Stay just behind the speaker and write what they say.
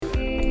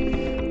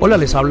Hola,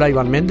 les habla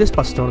Iván Méndez,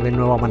 pastor de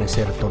Nuevo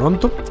Amanecer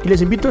Toronto, y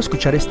les invito a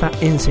escuchar esta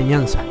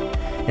enseñanza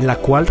en la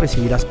cual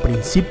recibirás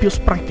principios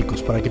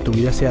prácticos para que tu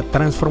vida sea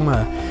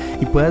transformada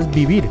y puedas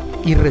vivir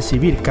y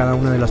recibir cada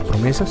una de las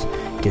promesas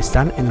que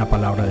están en la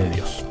palabra de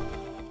Dios.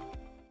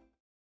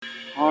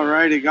 All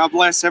righty, God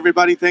bless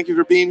everybody. Thank you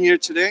for being here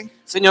today.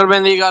 Señor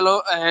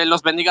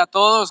los bendiga a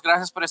todos.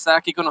 Gracias por estar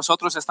aquí con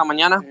nosotros esta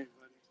mañana.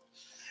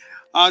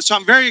 So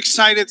I'm very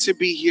excited to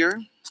be here.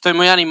 Estoy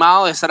muy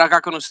animado de estar acá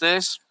con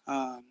ustedes.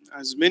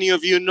 As many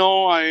of you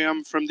know, I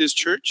am from this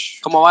church.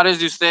 Como varios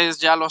de ustedes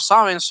ya lo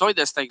saben, soy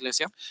de esta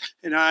iglesia.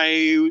 And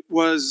I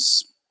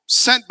was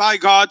sent by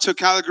God to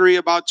Calgary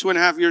about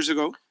 2.5 years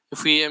ago.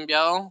 Fui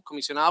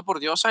comisionado por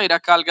Dios a ir a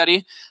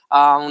Calgary,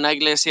 a una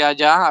iglesia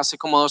allá hace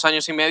como 2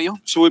 años y medio.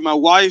 So with my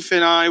wife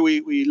and I,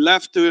 we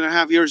left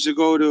 2.5 years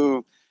ago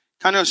to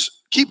kind of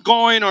keep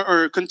going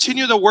or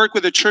continue the work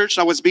with the church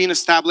that was being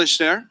established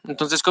there.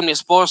 Entonces con mi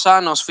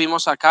esposa nos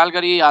fuimos a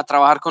Calgary a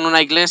trabajar con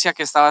una iglesia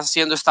que estaba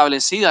siendo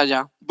establecida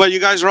allá. But you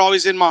guys are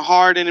always in my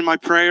heart and in my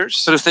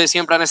prayers. Pero ustedes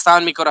siempre han estado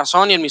en mi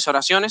corazón y en mis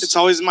oraciones. It's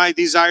always my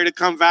desire to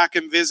come back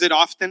and visit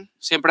often.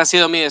 Siempre ha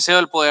sido mi deseo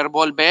el poder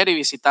volver y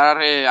visitar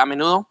a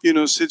menudo. You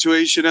know,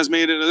 situation has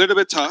made it a little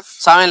bit tough.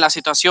 Saben, las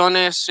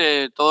situaciones,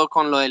 todo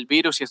con lo del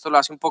virus y esto lo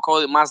hace un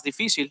poco más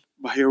difícil.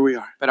 But here we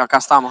are. Pero acá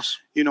estamos.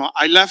 You know,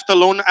 I left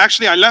alone.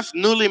 Actually, I left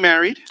newly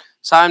married.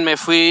 Saben, me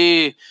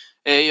fui,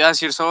 iba a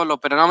decir solo,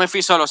 pero no me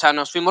fui solo. O sea,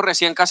 nos fuimos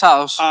recién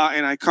casados.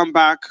 And I come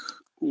back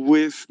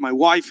with my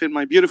wife and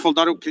my beautiful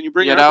daughter. Can you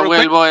bring Y her ahora up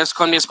real quick? vuelvo es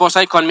con mi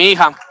esposa y con mi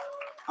hija.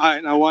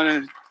 And I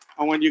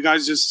want you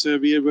guys just to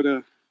be able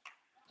to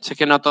Sé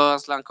que no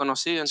todas la han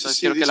conocido, entonces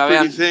see quiero que this la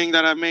pretty vean. thing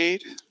that I made.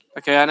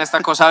 Para que vean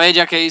esta cosa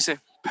bella que hice.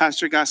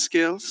 Pastor got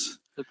skills.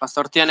 El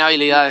pastor tiene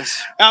habilidades.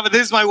 But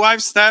this is my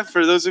wife, Steph.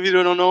 For those of you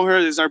who don't know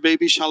her, this is our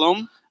baby,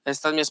 Shalom.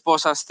 Esta es mi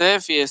esposa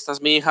Steph y esta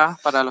es mi hija.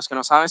 Para los que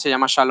no saben, se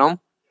llama Shalom.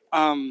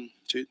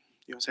 You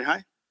want to say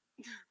hi?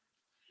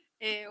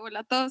 Hola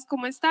a todos,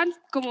 ¿cómo están?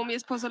 Como mi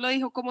esposo lo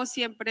dijo, como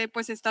siempre,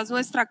 pues esta es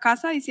nuestra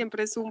casa y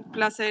siempre es un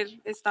placer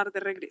estar de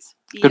regreso.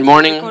 Y Good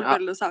morning.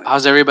 volverlos a ver.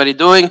 How's everybody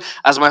doing?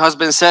 As my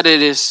husband said,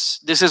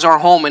 this is our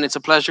home, and it's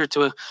a pleasure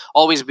to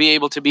always be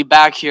able to be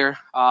back here.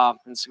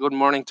 It's a good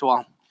morning to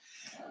all.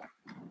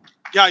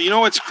 Yeah, you know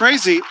what's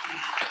crazy?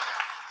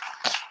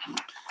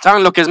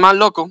 ¿Saben lo que es más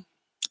loco?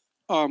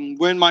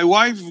 When my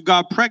wife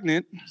got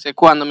pregnant,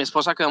 Cuando mi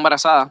esposa quedó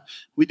embarazada,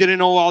 we didn't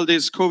know all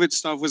this COVID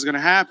stuff was going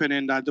to happen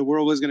and that the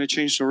world was going to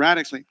change so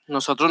radically.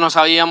 nosotros no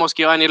sabíamos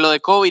que iba a venir lo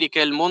de COVID y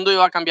que el mundo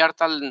iba a cambiar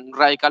tan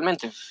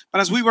radicalmente. But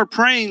as we were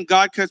praying,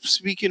 God kept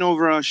speaking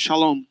over us,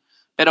 Shalom.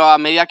 Pero a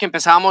medida que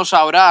empezábamos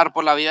a orar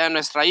por la vida de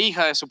nuestra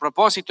hija, de su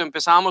propósito,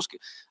 empezábamos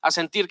a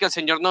sentir que el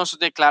Señor nos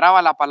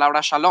declaraba la palabra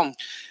Shalom.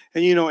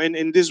 And you know,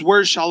 and this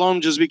word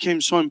Shalom just became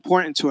so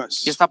important to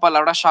us. Y esta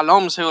palabra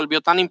Shalom se volvió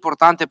tan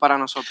importante para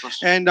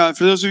nosotros. And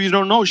for those of you who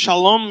don't know,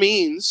 Shalom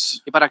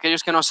means, Y para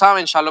aquellos que no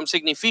saben, Shalom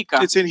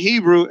significa, it's in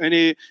Hebrew, and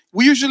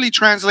we usually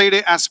translate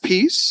it as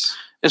peace,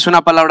 es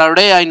una palabra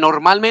hebrea y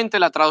normalmente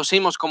la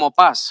traducimos como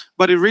paz,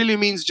 but it really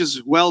means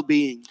just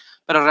well-being.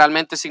 pero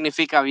realmente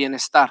significa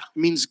bienestar,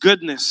 It means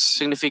goodness.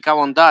 significa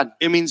bondad,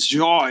 It means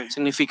joy,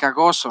 significa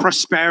gozo,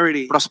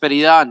 prosperity,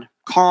 prosperidad,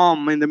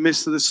 calm in the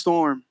midst of the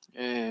storm.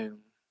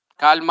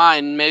 calma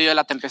en medio de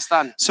la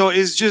tempestad. So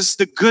it's just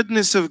the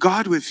goodness of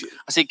God with you.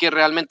 Así que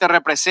realmente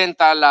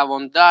representa la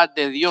bondad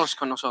de Dios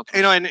con nosotros.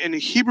 You know, and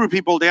Hebrew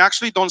people, they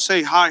actually don't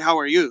say, hi, how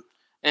are you?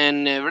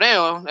 En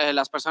hebreo,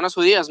 las personas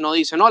judías no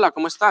dicen hola,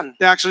 ¿cómo están?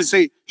 They actually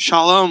say,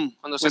 Shalom.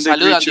 Cuando se when they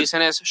saludan greet you.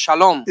 dicen es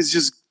Shalom. It's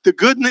just the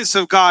goodness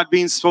of God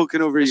being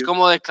spoken over Es you.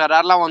 como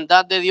declarar la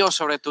bondad de Dios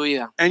sobre tu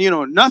vida. And you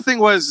know, nothing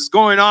was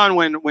going on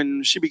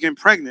when she became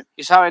pregnant.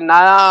 Y saben,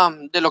 nada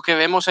de lo que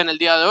vemos en el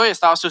día de hoy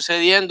estaba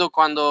sucediendo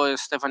cuando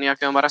Estefanía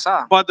quedó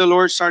embarazada. But the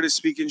Lord started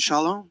speaking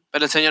Shalom.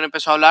 Pero el Señor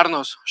empezó a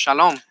hablarnos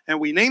Shalom And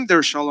we named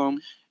her Shalom.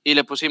 y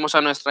le pusimos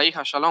a nuestra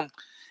hija Shalom.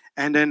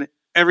 And then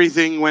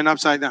everything went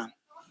upside down.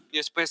 Y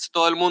después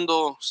todo el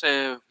mundo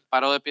se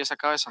paró de pies a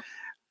cabeza.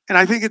 And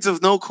I think it's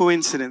of no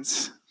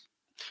coincidence.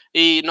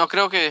 Y no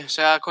creo que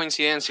sea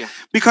coincidencia.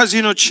 Because,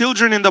 you know,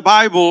 children in the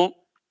Bible,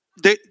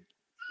 they,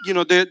 you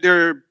know,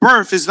 their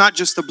birth is not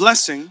just a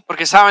blessing.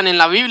 Porque saben, en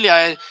la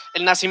Biblia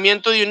el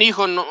nacimiento de un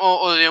hijo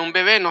o de un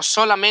bebé no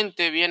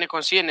solamente viene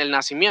con sí en el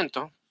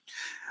nacimiento,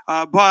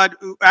 But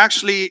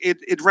actually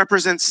it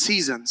represents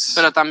seasons.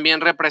 pero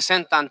también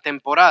representan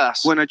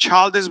temporadas. When a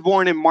child is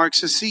born, it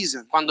marks a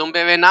season. Cuando un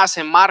bebé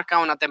nace, marca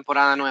una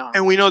temporada nueva.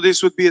 And we know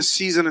this would be a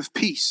season of Y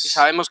peace.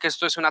 sabemos que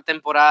esto es una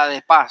temporada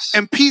de paz.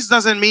 And peace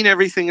doesn't mean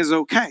everything is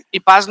okay. Y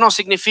paz no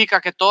significa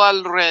que todo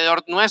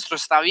alrededor nuestro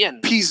está bien.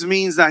 Peace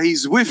means that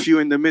he's with you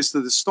in the midst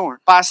of the storm.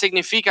 Paz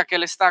significa que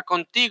Él está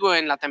contigo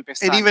en la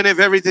tempestad. And even if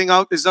everything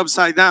is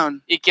upside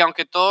down, Y que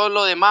aunque todo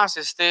lo demás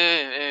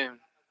esté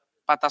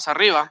patas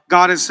arriba,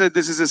 God has said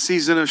this is a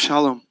season of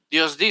shalom.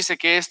 Dios dice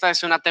que esta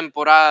es una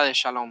temporada de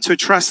Shalom. To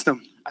trust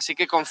him, Así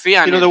que confía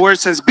You en know, the él. word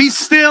says, be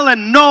still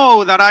and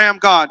know that I am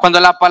God. Cuando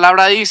la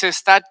palabra dice,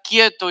 estad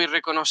quieto y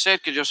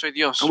reconocer que yo soy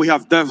Dios. And we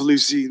have definitely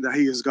seen that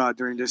He is God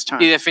during this Y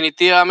time.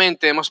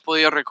 definitivamente hemos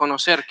podido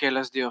reconocer que Él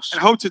es Dios.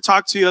 And I hope to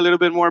talk to you a little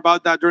bit more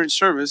about that during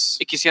service.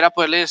 Y quisiera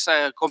poderles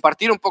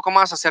compartir un poco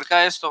más acerca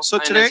de esto So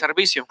en today, el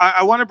servicio.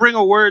 I want to bring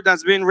a word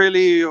that's been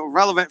really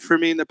relevant for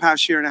me in the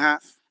past year and a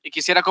half. Y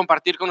quisiera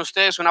compartir con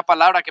ustedes una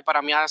palabra que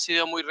para mí ha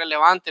sido muy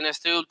relevante en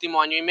este último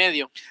año y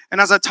medio.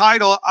 And as a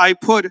title, I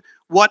put,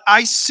 what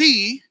I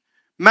see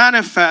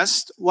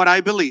manifest what I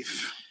believe.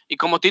 Y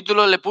como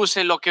título le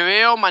puse, lo que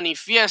veo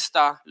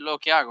manifiesta lo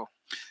que hago,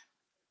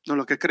 No,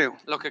 lo que creo.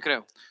 lo que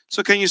creo.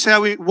 So can you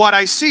say, what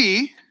I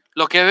see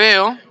Lo que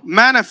veo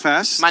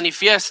manifest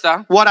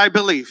manifiesta what I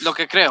believe? lo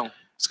que creo.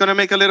 It's going to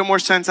make a little more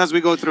sense as we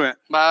go through it.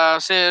 Va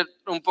a ser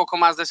un poco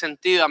más de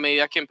sentido a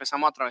medida que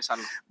empezamos a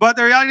atravesarlo. But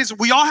the reality is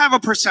we all have a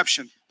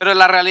perception. Pero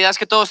la realidad es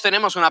que todos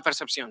tenemos una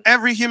percepción.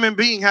 Every human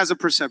being has a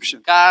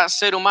perception. Cada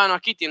ser humano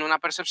aquí tiene una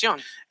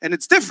percepción. And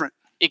it's different.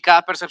 Y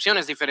cada percepción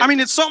es I diferente. mean,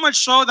 it's so much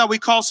so that we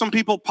call some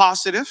people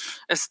positive.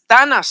 Es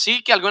tan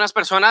así que algunas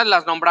personas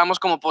las nombramos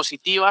como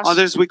positivas,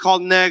 Others we call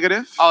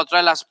negative. a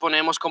otras las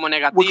ponemos como We call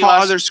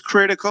negativas, others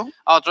critical.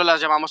 a otras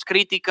las llamamos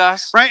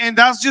críticas. Right? And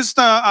that's just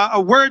a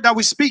word that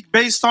we speak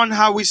based on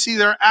how we see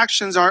their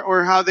actions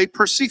or how they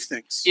perceive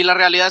things. Y la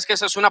realidad es que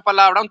esa es una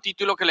palabra, un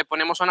título que le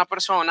ponemos a una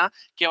persona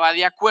que va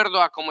de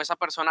acuerdo a cómo esa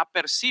persona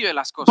percibe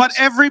las cosas. But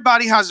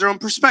everybody has their own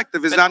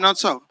perspective. Is that not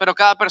so? Pero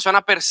cada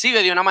persona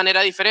percibe de una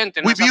manera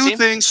diferente, ¿no We es view así?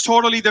 things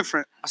totally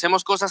different.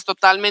 Hacemos cosas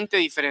totalmente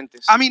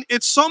diferentes. I mean,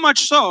 it's so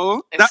much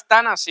so Es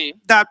tan así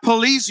that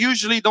police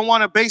usually don't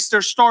want to base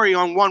their story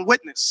on one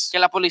witness. que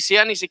la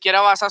policía ni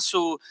siquiera basa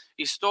sus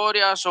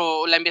historias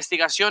o la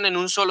investigación en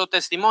un solo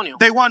testimonio.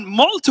 They want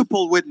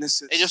multiple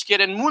witnesses. Ellos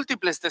quieren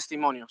múltiples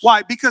testimonios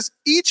Why? Because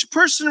each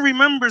person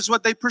remembers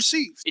what they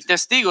perceived. y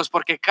testigos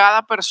porque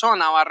cada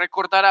persona va a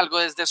recordar algo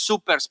desde su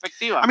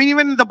perspectiva. I mean,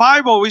 even in the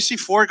Bible, we see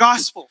 4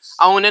 gospels.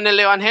 Aún en el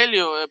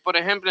Evangelio, por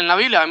ejemplo, en la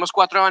Biblia vemos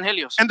 4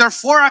 evangelios And there are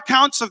 4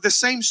 accounts of the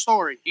same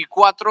story. y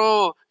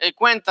 4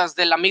 cuentas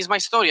de la misma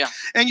historia.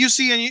 And you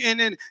see, and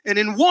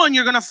in one,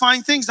 you're going to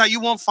find things that you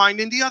won't find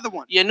in the other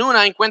one. Y en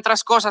una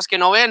encuentras cosas que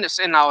no ves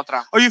en la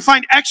otra. Or you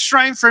find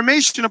extra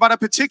information about a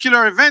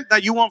particular event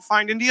that you won't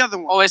find in the other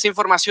one. O ves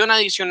información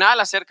adicional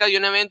acerca de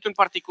un evento en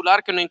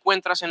particular que no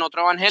encuentras en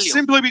otro evangelio.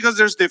 Simply because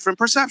there's different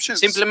perceptions.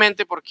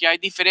 Simplemente porque hay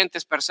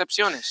diferentes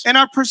percepciones. And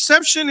our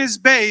perception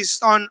is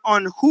based on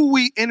who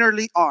we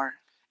innerly are,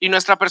 Y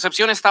nuestra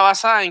percepción está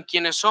basada en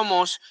quienes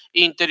somos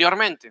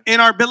interiormente, in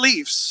our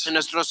beliefs, en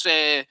nuestras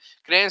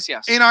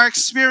creencias, in our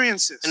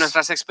experiences. en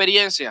nuestras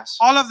experiencias.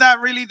 All of that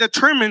really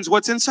determines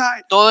what's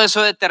inside. Todo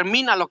eso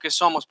determina lo que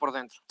somos por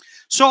dentro.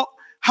 So,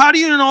 how do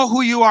you know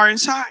who you are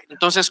inside?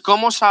 Entonces,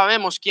 ¿cómo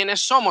sabemos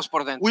quiénes somos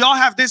por dentro? We all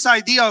have this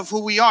idea of who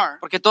we are.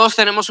 Porque todos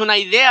tenemos una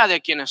idea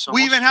de quiénes somos.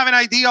 We even have an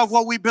idea of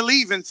what we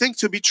believe and think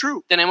to be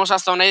true. Tenemos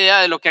hasta una idea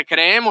de lo que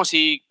creemos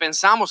y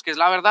pensamos que es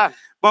la verdad.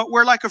 But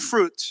we're like a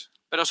fruit.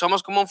 Pero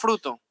somos como un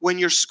fruto When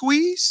you're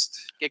squeezed,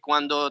 que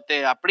cuando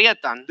te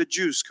aprietan, the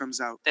juice comes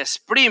out. te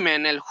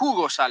exprimen, el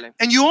jugo sale.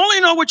 And you only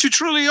know what you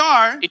truly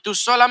are, Y tú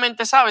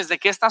solamente sabes de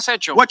qué estás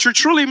hecho, what you're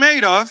truly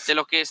made of, de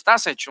lo que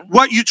estás hecho,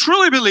 what you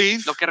truly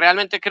believe, lo que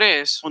realmente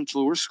crees,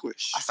 until we're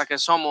squished. hasta que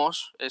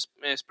somos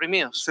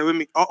exprimidos. Say with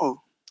me,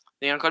 uh-oh.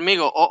 Digan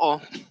conmigo,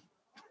 oh.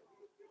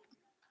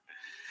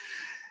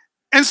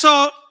 And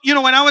so, you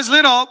know, when I was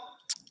little,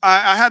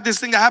 I had this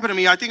thing that happened to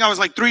me. I think I was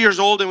like 3 years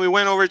old and we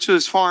went over to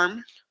this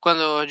farm.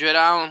 Cuando yo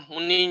era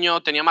un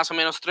niño, tenía más o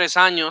menos 3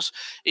 años,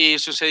 y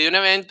sucedió un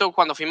evento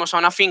cuando fuimos a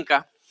una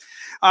finca.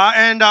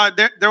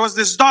 There was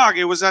this dog.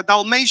 It was a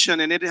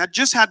Dalmatian and it had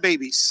just had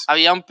babies.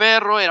 Había un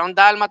perro, era un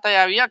dálmata y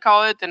había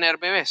acabado de tener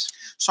bebés.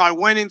 So I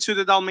went into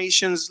the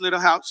Dalmatian's little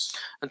house.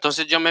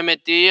 Entonces yo me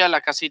metí a la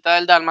casita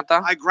del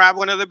dálmata, I grabbed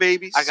one of the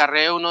babies,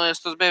 agarré uno de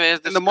estos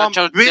bebés, de, And the mom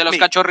bit los me.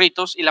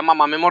 cachorritos, y la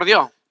mamá me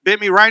mordió. bit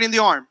me right in the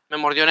arm. Me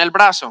mordió en el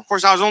brazo. Of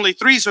course, I was only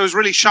 3, so it was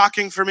really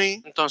shocking for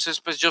me.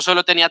 Entonces, pues yo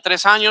solo tenía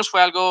 3 años,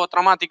 fue algo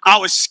traumático. I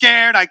was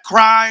scared. I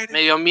cried.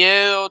 Me dio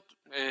miedo,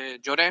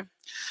 lloré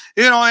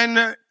You know,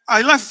 and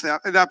I left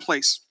that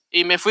place.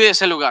 y me fui de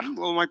ese lugar.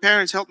 Well, my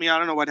parents helped me. I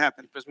don't know what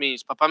happened. Pues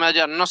mis papás me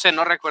hallaron, no sé,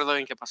 no recuerdo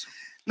bien qué pasó.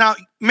 Now,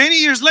 many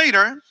years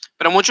later,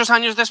 Pero muchos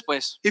años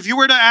después, if you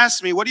were to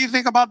ask me, what do you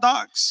think about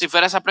dogs? si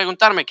fueras a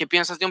preguntarme qué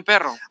piensas de un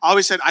perro, I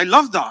always said, I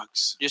love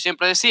dogs. yo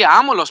siempre decía,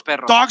 amo los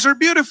perros. Dogs are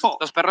beautiful.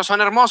 Los perros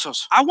son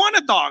hermosos. I want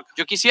a dog.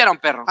 Yo quisiera un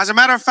perro. As a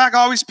matter of fact, I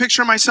always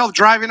picture myself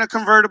driving a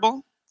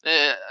convertible.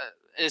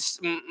 Es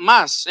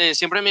más,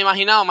 siempre me he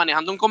imaginado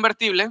manejando un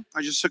convertible.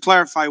 Just to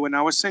clarify, when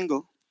I was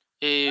single.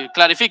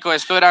 Clarifico,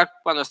 esto era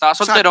cuando estaba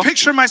So I soltero.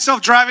 picture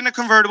myself driving a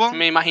convertible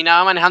Me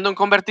imaginaba manejando un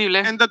convertible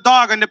and the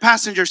dog in the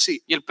passenger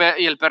seat. y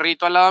el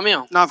perrito al lado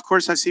mío. Now, of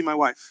course, I see my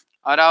wife.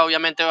 Ahora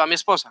obviamente va mi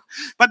esposa.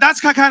 But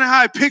that's kind of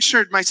how I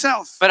pictured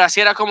myself. Pero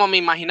así era como me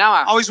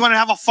imaginaba. I always wanted to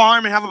have a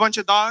farm and have a bunch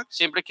of dogs.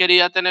 Siempre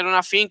quería tener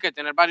una finca y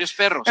tener varios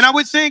perros. And I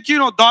would think, you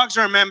know, dogs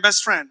are a man's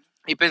best friend.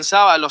 Y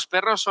pensaba, los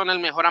perros son el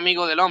mejor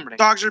amigo del hombre.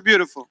 Dogs are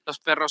beautiful. Los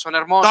perros son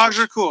Dogs hermosos.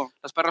 are cool.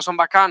 Los perros son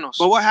bacanos.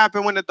 But what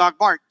happened when the dog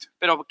barked?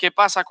 Pero ¿qué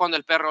pasa cuando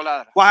el perro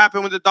ladra? What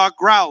happened when the dog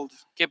growled?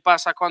 ¿Qué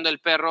pasa cuando el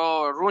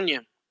perro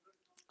gruñe?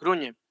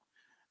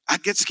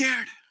 I'd get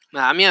scared. Me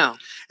da miedo.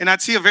 And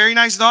I'd see a very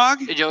nice dog.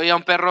 Y yo veía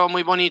un perro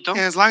muy bonito. And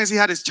as long as he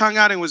had his tongue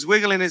out and was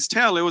wiggling his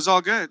tail, it was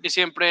all good. Y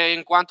siempre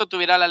en cuanto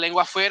tuviera la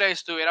lengua afuera y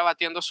estuviera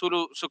batiendo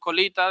su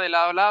colita de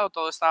lado a lado,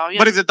 todo estaba bien.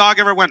 But if the dog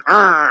ever went,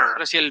 "Arr,"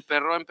 Pero si el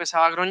perro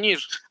empezaba a gruñir,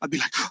 I'd be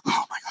like,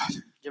 oh my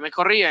God. yo me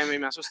corría y me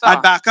I'd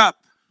asustaba. back up.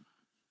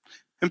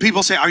 And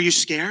people say, are you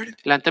scared?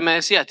 La gente me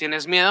decía,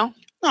 ¿tienes miedo?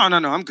 No,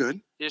 I'm good.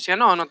 Y yo decía,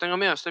 no, no tengo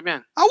miedo, estoy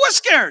bien. I was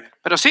scared.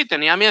 Pero sí,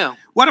 tenía miedo.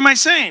 What am I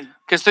saying?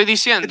 ¿Qué estoy It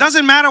diciendo?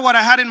 doesn't matter what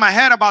I had in my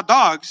head about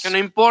dogs. Que no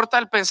importa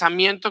el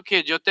pensamiento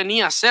que yo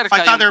tenía If acerca I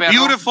de thought un they're perro,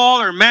 beautiful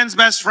or men's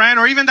best friend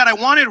or even that I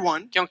wanted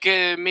one, que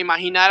aunque me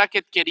imaginara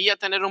que quería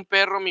tener un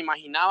perro, me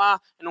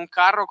imaginaba en un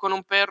carro con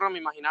un perro, me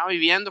imaginaba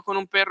viviendo con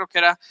un perro que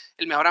era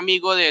el mejor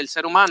amigo del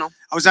ser humano,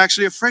 I was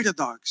actually afraid of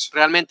dogs.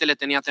 realmente le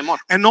tenía temor.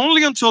 And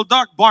only until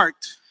dog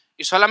barked,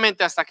 Y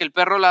solamente hasta que el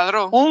perro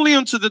ladró, only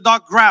until the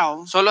dog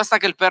growled, solo hasta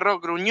que el perro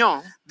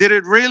gruñó, did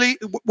it really,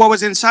 what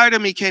was inside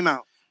of me came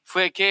out.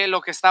 fue que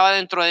lo que estaba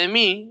dentro de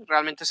mí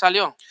realmente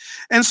salió.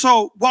 And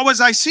so what was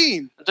I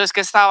seeing? Entonces, ¿qué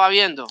estaba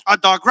viendo? A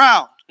dog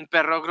growl. Un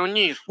perro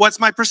gruñir. What's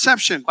my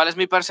perception? ¿Cuál es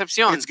mi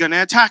percepción? It's going to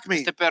attack me.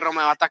 Este perro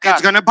me va a atacar,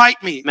 It's going to bite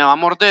me. me va a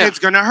morder, It's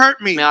going to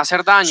hurt me. me va a hacer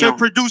So daño. it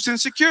produces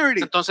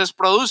insecurity. Entonces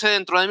produce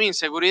dentro de mí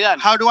inseguridad.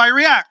 How do I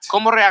react?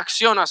 ¿Cómo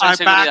reacciono a esa I back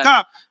inseguridad?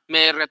 up.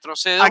 Me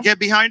retrocedo, I get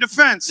behind a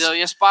fence. le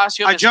doy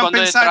espacio, me I jump escondo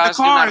inside the detrás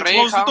de una car and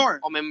close the reja door.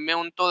 o me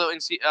monto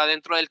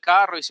adentro del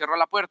carro y cierro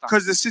la puerta.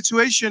 Because the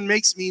situation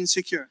makes me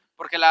insecure.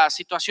 Porque la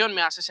situación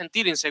me hace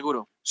sentir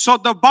inseguro. So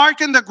the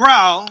bark and the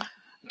growl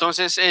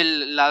Entonces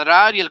el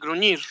ladrar y el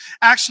gruñir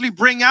actually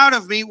bring out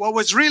of me what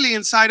was really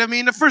inside of me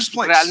in the first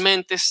place.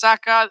 realmente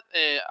saca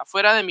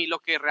afuera de mí lo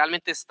que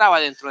realmente estaba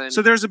dentro de mí.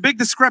 So there's a big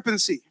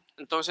discrepancy,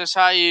 Entonces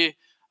hay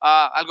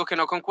algo que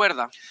no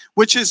concuerda.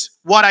 which is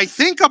what I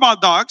think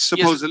about dogs, Y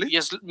es, supposedly, y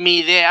es mi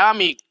idea,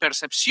 mi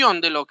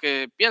percepción de lo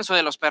que pienso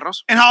de los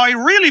perros and how I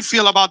really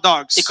feel about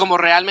dogs. y cómo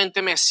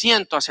realmente me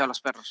siento hacia los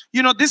perros.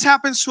 You know, this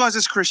happens to us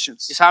as Y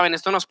Christians saben,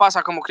 esto nos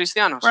pasa como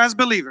cristianos or as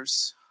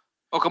believers.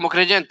 o como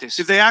creyentes.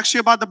 If they ask you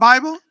about the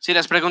Bible, Si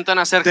les preguntan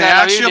acerca they de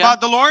la ask you Biblia,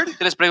 about the Lord,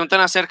 si les preguntan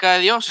acerca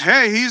de Dios,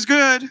 hey, he's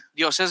good.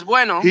 Dios es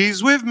bueno,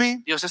 He's with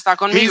me. Dios está He's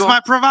conmigo, my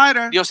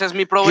provider. Dios es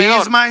mi He's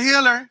proveedor, my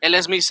healer. Él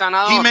es mi He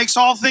sanador, makes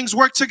all things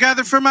work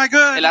together for my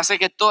good. Él hace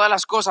que todas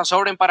las cosas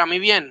obren para mi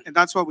bien. And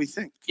that's what we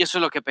think. Y eso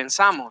es lo que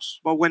pensamos.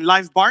 But when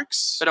life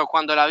barks, Pero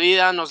cuando la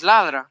vida nos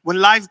ladra,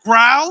 when life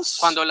growls,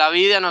 cuando la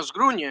vida nos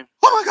gruñe,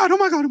 oh my God, oh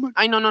my God, oh my God.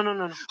 ay, no.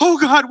 Oh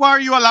God, why are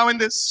you allowing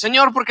this?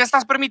 Señor, ¿por qué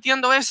estás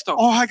permitiendo esto?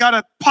 Oh, I got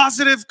a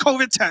positive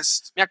COVID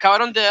test. Me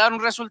acabaron de dar un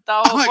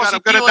resultado Oh my God,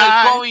 I'm positivo gonna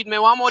del die. COVID, me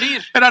voy a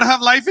morir. And I don't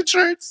have life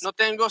insurance. No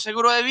tengo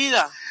seguro de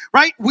vida,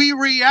 Right? We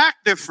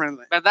react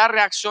differently. ¿verdad?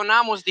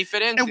 Reaccionamos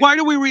diferente. And why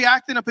do we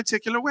react in a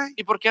particular way?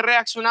 ¿Y por qué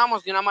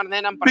reaccionamos de una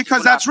manera en Because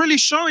particular? that's really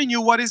showing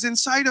you what is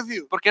inside of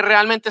you. Porque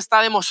realmente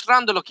está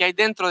demostrando lo que hay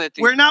dentro de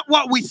ti. We're not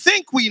what we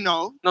think we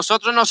know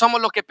Nosotros no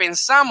somos lo que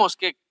pensamos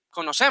que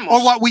conocemos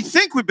or what we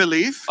think we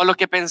believe, o lo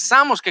que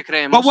pensamos que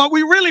creemos, but what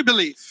we really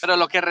believe. pero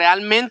lo que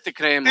realmente And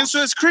creemos.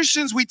 so as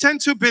Christians, we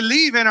tend to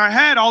believe in our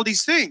head all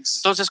these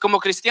things. Entonces, como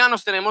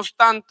cristianos tenemos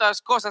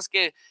tantas cosas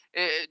que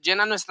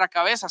llenan nuestra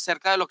cabeza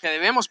acerca de lo que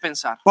debemos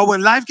pensar. But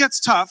when life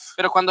gets tough,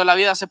 Pero cuando la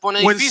vida se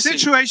pone when difícil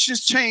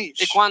situations change,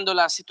 y cuando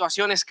las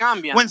situaciones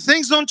cambian when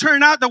things don't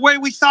turn out the way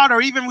we thought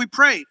or even we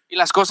prayed, y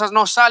las cosas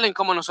no salen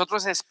como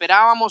nosotros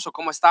esperábamos o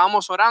como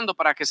estábamos orando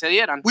para que se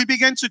dieran, we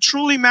begin to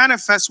truly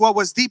manifest what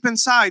was deep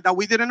inside that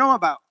we didn't know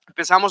about.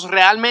 empezamos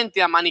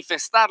realmente a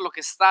manifestar lo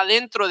que está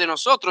dentro de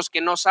nosotros que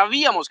no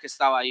sabíamos que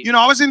estaba ahí. You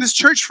know, I was in this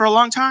church for a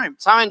long time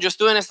Saben, yo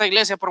estuve en esta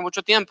iglesia por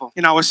mucho tiempo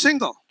and I was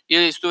single. y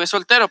estuve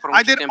soltero por I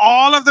mucho did tiempo.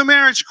 all of the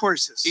marriage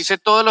courses. Hice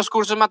todos los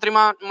cursos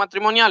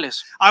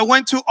matrimoniales. I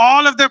went to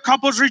all of their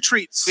couples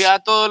retreats Fui a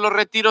todos los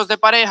retiros de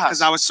parejas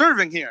because I was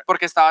serving here.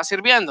 porque estaba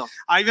sirviendo.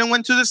 I even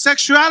went to the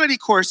sexuality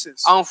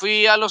courses. Aún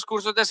fui a los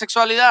cursos de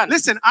sexualidad.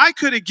 Listen, I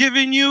could have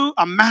given you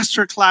a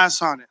master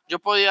class on it. Yo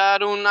podía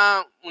dar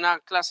una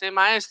clase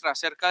maestra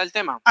acerca del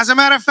tema. As a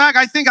matter of fact,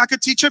 I think I could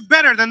teach it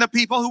better than the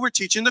people who were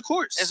teaching the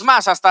course. Es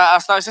más, hasta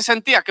a veces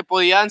sentía que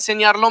podía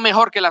enseñarlo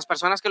mejor que las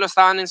personas que lo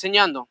estaban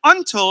enseñando.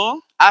 Until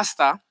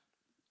Hasta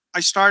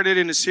I started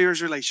in a serious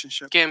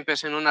relationship. que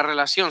empecé en una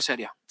relación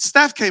seria.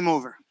 Steph came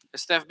over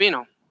Steph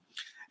vino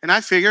and I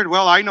figured,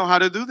 well, I know how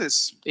to do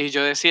this. y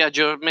yo decía,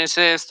 yo me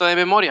sé esto de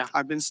memoria.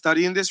 I've been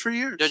studying this for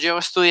years. Yo llevo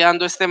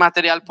estudiando este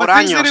material por But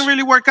things años. didn't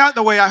really work out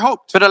the way I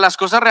hoped. Pero las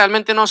cosas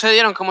realmente no se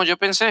dieron como yo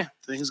pensé.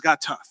 Things got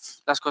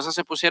tough. Las cosas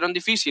se pusieron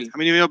difícil. I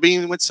mean, you know,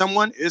 being with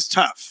someone is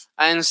tough.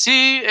 En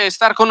sí,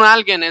 estar con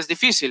alguien es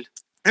difícil.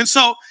 And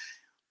so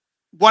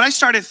what I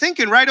started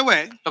thinking right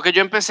away, Lo que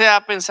yo empecé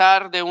a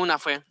pensar de una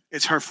fue,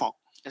 it's her fault.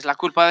 Es la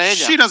culpa de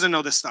ella. She doesn't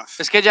know this stuff.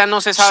 Es que ella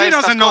no se sabe She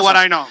estas doesn't know what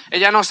I cosas. know.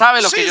 Ella no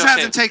sabe lo que She yo sé.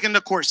 hasn't taken the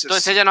courses.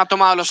 Entonces ella no ha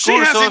tomado los She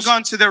hasn't cursos.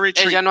 gone to the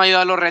retreat. Ella no ha ido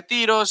a los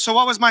retiros. So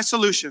what was my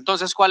solution?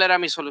 Entonces, ¿cuál era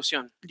mi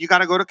solución? You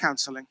got to go to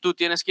counseling. Tú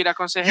tienes que ir a You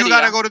got to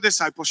consejería. go to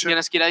discipleship.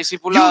 Tienes que ir a You got to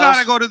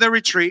discipulados. go to the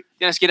retreat.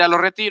 Tienes que ir a los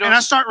And I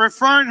retiros. start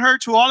referring her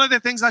to all of the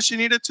things that she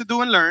needed to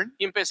do and learn.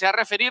 Y empecé a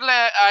referirle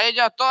a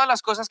ella todas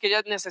las cosas que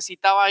ella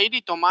necesitaba ir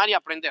y tomar y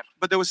aprender.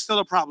 But there was still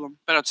a problem.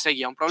 Pero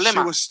seguía un She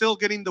problema, was still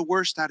getting the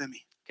worst out of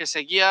me. que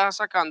seguía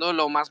sacando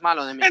lo más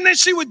malo de mí. And then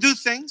she would do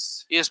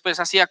things, Y después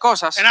hacía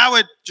cosas and I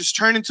would just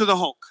turn into the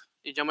Hulk.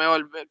 y yo me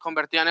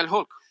convertía en el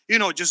Hulk. You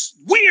know, just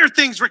weird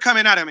things were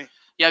coming out of me.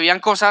 Y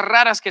habían cosas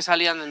raras que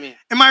salían de mí.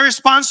 And my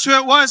response to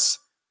it was,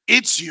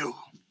 it's you.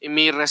 Y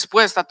mi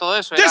respuesta a todo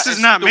eso era, This is es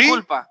not tu me.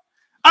 culpa.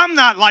 I'm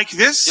not like Yo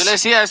le this.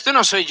 decía, esto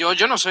no soy yo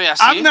no soy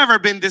así. I've never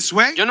been this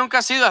way. Yo nunca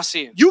he sido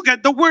así. You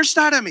get the worst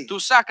out of me. Tú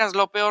sacas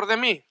lo peor de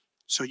mí.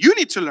 So you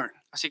need to learn.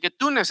 Así que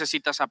tú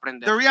necesitas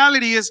aprender. The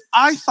reality is,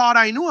 I thought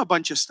I knew a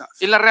bunch of stuff,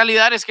 Y la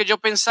realidad es que yo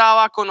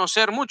pensaba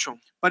conocer mucho,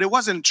 but it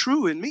wasn't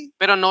true in me.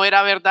 pero no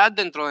era verdad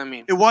dentro de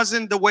mí. It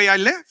wasn't the way I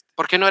lived.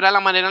 Porque no era la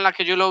manera en la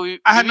que yo lo I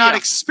had not vivía.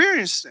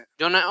 experienced it.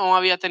 Yo no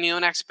había tenido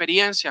una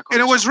experiencia con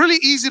And it was eso. really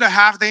easy to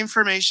have the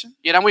information.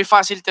 Y era muy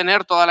fácil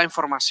tener toda la It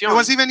información.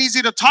 was even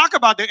easy to talk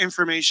about the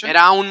information,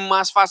 Era aún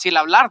más fácil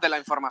hablar de la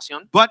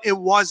información, but it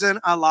wasn't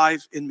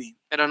alive in me.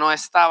 pero no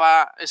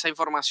estaba esa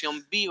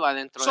información viva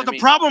dentro So de the mí.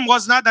 problem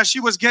was not that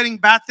she was getting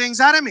bad things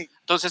out of me.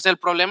 Entonces el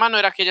problema no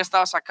era que ella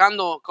estaba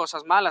sacando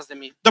cosas malas de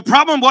mí. The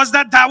problem was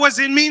that was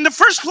in me in the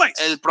first place.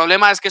 El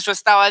problema es que eso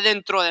estaba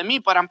dentro de mí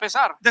para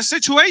empezar. The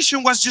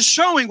situation was just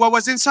showing what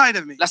was inside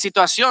of me. La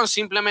situación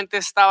simplemente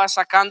estaba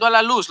sacando a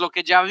la luz lo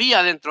que ya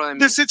había dentro de mí.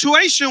 The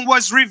situation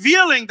was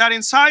revealing that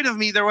inside of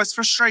me there was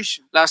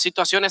frustration. La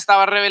situación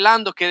estaba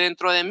revelando que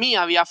dentro de mí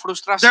había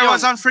frustración, There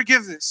was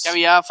unforgiveness. que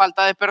había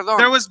falta de perdón,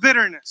 There was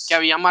bitterness. que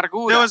había There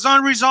amargura, was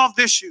unresolved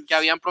issues. que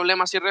habían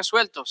problemas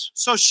irresueltos.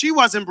 So she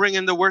wasn't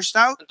bringing the worst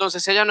out.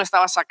 Entonces ella no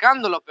estaba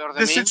sacando lo peor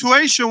de The mí,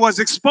 situation was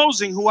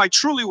exposing who I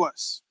truly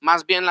was.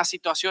 más bien la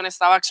situación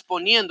estaba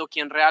exponiendo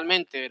quién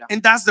realmente era.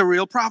 And that's the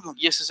real problem.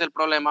 Y ese es el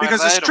problema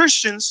Because as verdadero.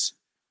 Christians,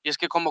 Y es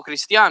que como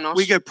cristianos,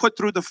 we get put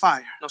through the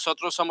fire.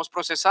 nosotros somos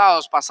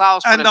procesados,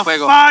 pasados por And el the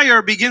fuego.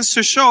 fire begins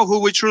to show who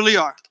we truly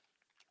are.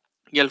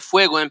 Y el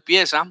fuego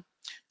empieza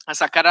a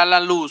sacar a la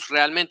luz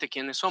realmente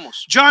quiénes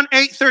somos. John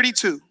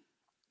 8:32.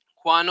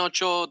 Juan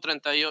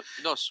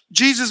 8:32.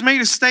 Jesus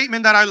made a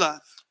statement that I love.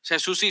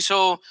 Jesús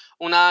hizo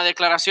una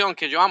declaración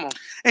que yo amo.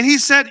 And he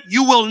said,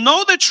 "You will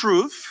know the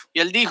truth, Y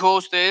él dijo,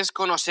 ustedes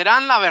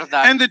conocerán la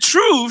verdad and the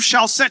truth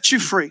shall set you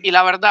free." y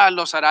la verdad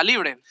los hará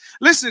libre.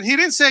 Listen, he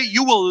didn't say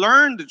you will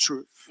learn the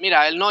truth.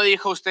 Mira, él no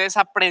dijo, ustedes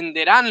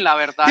aprenderán la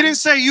verdad. He didn't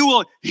say you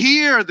will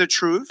hear the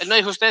truth. Él no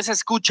dijo, ustedes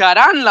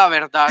escucharán la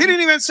verdad. He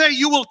didn't even say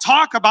you will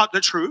talk about the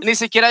truth. Ni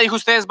siquiera dijo,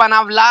 ustedes van a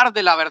hablar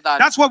de la verdad.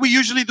 That's what we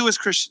usually do as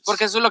Christians.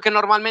 Porque eso es lo que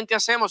normalmente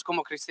hacemos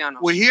como cristianos.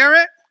 We hear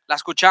it, La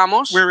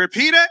escuchamos, we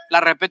repeat it, la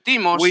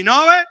repetimos, we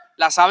know it,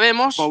 la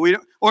sabemos but we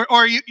don't,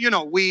 or you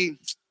know, we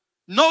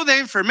know the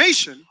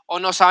information, o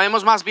no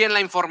sabemos más bien la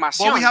but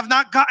información, we have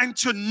not gotten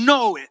to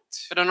know it.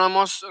 pero no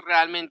hemos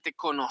realmente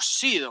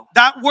conocido.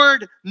 That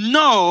word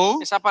know,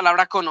 Esa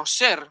palabra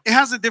conocer it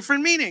has a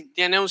different meaning.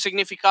 tiene un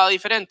significado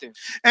diferente.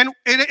 And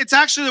it's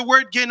actually the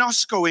word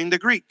genosko in the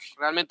Greek.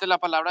 Realmente la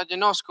palabra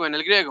genosko en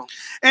el griego.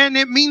 And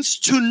it means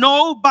to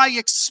know by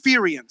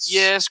experience, Y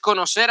es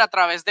conocer a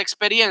través de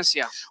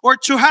experiencia. or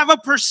to have a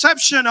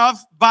perception of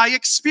by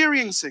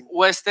experiencing.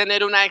 O es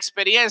tener una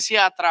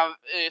experiencia,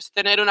 es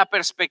tener una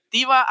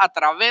perspectiva a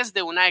través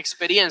de una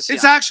experiencia.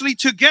 It's actually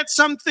to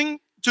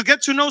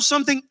get to know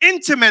something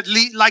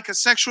intimately, like a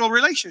sexual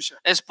relationship.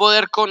 Es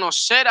poder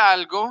conocer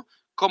algo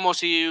como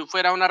si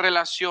fuera una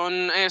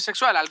relación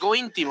sexual, algo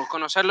íntimo,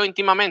 conocerlo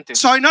íntimamente.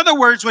 So in other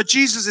words, what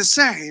Jesus is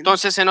saying,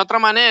 Entonces, en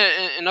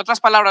otras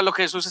palabras, lo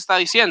que Jesús está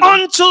diciendo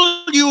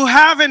until you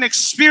have an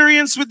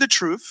experience with the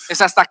truth,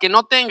 es hasta que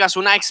no tengas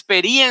una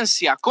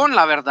experiencia con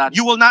la verdad,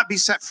 you will not be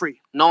set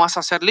free. no vas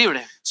a ser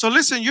libre. So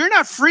listen, you're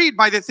not freed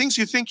by the things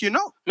you think you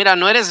know. Mira,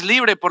 no eres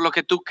libre por lo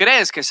que tú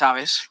crees que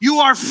sabes.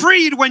 You are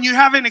freed when you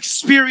have an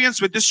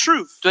experience with this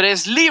truth. Tú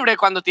eres libre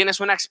cuando tienes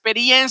una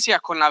experiencia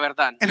con la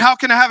verdad. And how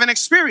can I have an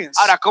experience?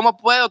 Ahora, ¿cómo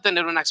puedo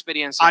tener una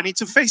experiencia? I need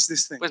to face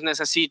this thing. Pues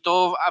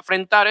necesito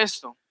afrontar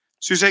esto.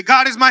 So you say,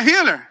 God is my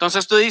healer.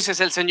 Entonces tú dices,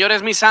 el Señor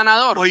es mi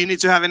sanador. Well, you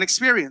need to have an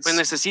experience. Pues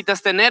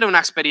necesitas tener una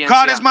experiencia.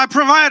 God is my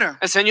provider.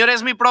 El Señor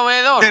es mi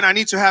proveedor. Then I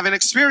need to have an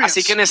experience.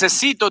 Así que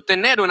necesito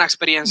tener una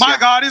experiencia. My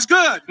God is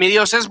good. Mi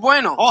Dios es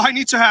bueno. Oh, I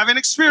need to have an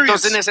experience.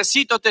 Entonces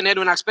necesito tener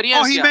una Oh, He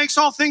experiencia. makes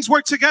all things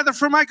work together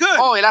for my good.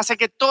 Oh, Él hace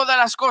que todas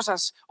las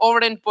cosas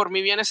obren por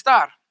mi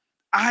bienestar.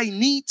 I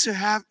need to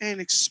have an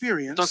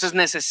experience Entonces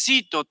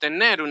necesito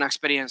tener una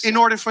experiencia in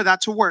order for that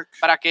to work.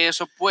 para que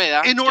eso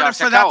pueda In order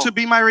llevarse a for that cabo, to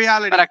be my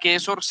reality. para que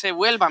eso se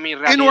vuelva mi In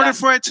order realidad,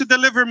 for it to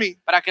deliver me.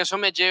 para que eso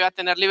me lleve a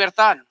tener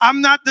libertad. I'm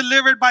not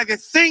delivered by the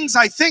things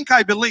I think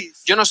I believe.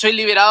 Yo no soy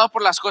liberado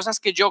por las cosas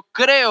que yo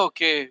creo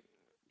que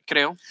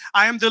creo.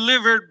 I am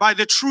delivered by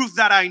the truth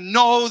that I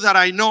know, that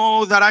I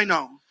know, that I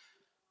know.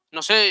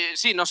 No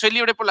soy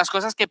libre por las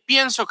cosas que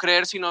pienso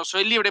creer, sino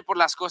soy libre por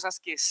las cosas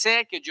que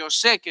sé, que yo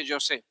sé, que yo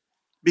sé.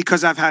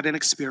 Because I've had an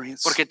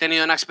experience. Porque he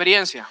tenido una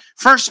experiencia.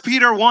 1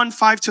 Peter 1,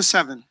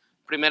 5-7.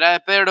 Primera de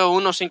Pedro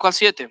 1, 5 al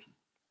 7.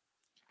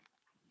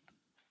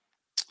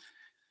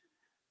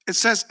 It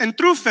says, and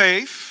through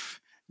faith,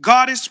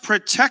 God is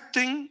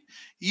protecting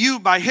you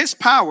by his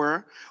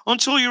power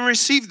until you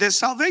receive this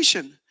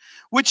salvation,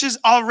 which is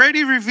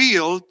already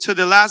revealed to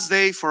the last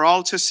day for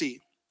all to see.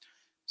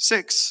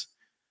 6.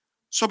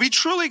 So be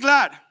truly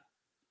glad.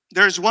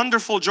 There is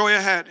wonderful joy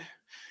ahead.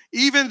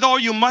 Even though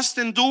you must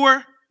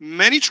endure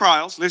many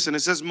trials. Listen, it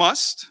says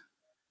must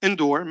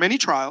endure many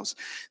trials.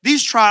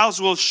 These trials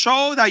will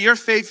show that your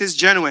faith is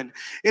genuine.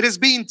 It is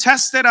being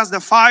tested as the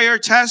fire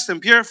tests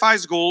and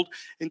purifies gold.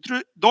 And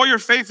though your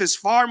faith is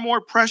far more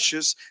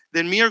precious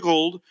than mere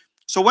gold,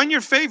 so when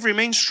your faith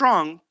remains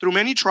strong through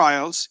many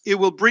trials, it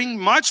will bring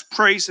much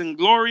praise and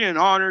glory and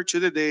honor to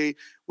the day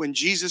when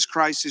Jesus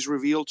Christ is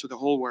revealed to the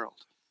whole world.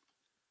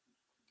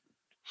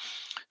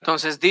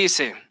 Entonces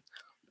dice,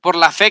 por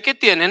la fe que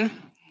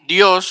tienen,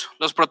 Dios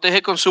los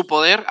protege con su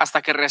poder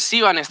hasta que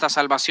reciban esta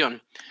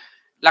salvación,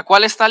 la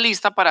cual está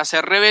lista para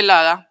ser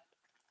revelada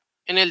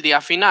en el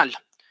día final,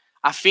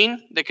 a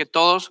fin de que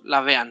todos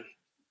la vean.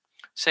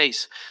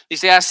 6.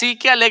 Dice, así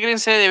que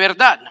alégrense de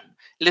verdad.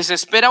 Les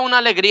espera una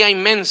alegría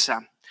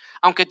inmensa,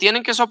 aunque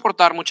tienen que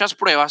soportar muchas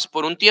pruebas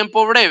por un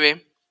tiempo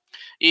breve.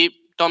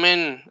 Y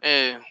tomen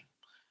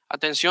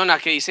atención a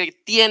que dice,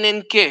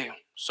 tienen que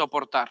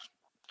soportar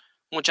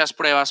muchas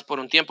pruebas por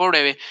un tiempo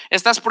breve.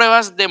 Estas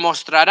pruebas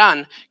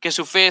demostrarán que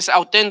su fe es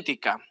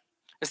auténtica.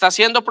 Está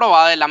siendo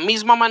probada de la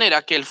misma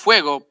manera que el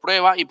fuego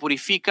prueba y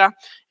purifica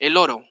el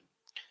oro.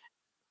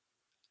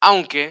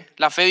 Aunque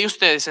la fe de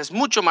ustedes es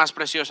mucho más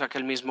preciosa que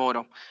el mismo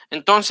oro.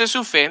 Entonces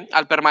su fe,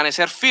 al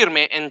permanecer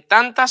firme en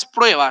tantas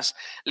pruebas,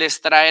 les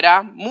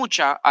traerá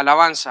mucha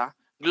alabanza,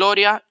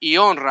 gloria y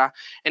honra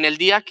en el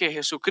día que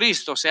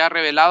Jesucristo sea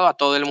revelado a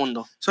todo el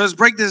mundo. So let's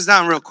break this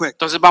down real quick.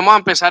 Entonces vamos a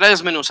empezar a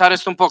desmenuzar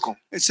esto un poco.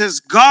 It says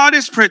God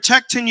is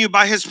protecting you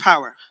by his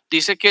power.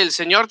 Dice que el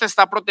Señor te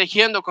está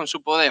protegiendo con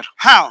su poder.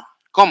 How?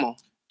 ¿Cómo?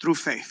 Through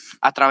faith.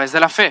 A través de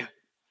la fe.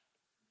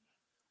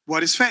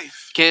 What is faith?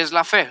 ¿Qué es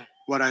la fe?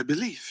 What I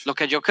believe. Lo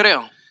que yo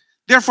creo.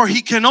 Therefore,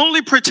 he can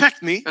only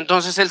protect me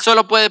Entonces Él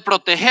solo puede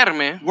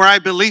protegerme where I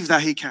believe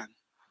that he can.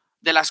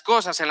 de las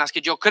cosas en las que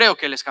yo creo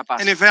que Él es capaz.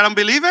 And if I don't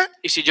believe it,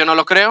 Y si yo no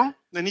lo creo,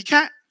 then he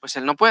can't. pues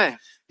Él no puede.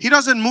 He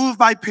doesn't move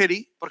by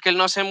pity. Porque Él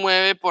no se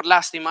mueve por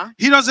lástima.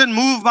 He doesn't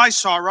move by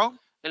sorrow.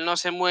 Él no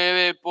se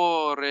mueve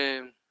por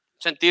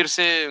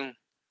sentirse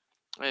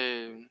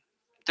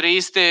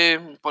triste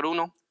por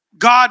uno.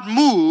 God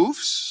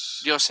moves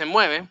Dios se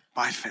mueve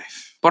by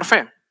faith. por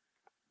fe.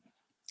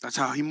 That's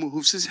how he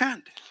moves his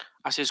hand.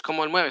 Así es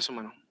como Él mueve su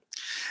mano.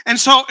 And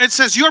so it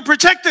says you're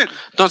protected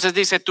Entonces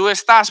dice, tú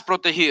estás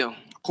protegido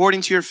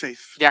according to your faith.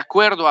 de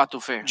acuerdo a tu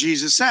fe.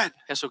 Jesus said,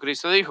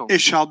 Jesucristo dijo, it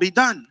shall be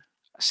done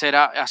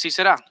así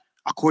será,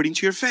 according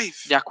to your faith.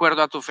 de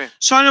acuerdo a tu fe.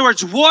 So in other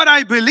words, what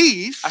I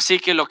believe Así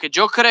que lo que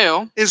yo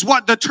creo is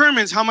what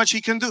determines how much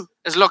he can do.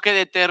 es lo que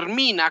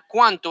determina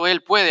cuánto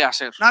Él puede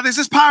hacer. Now this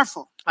is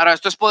powerful. Ahora,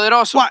 esto es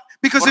poderoso. Why?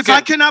 Because ¿Por if qué?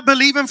 I cannot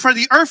believe him for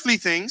the earthly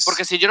things,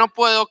 Porque si yo no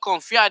puedo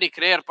confiar y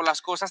creer por las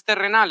cosas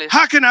terrenales,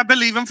 how can I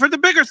believe him for the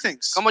bigger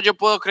things? ¿cómo yo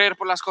puedo creer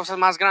por las cosas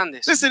más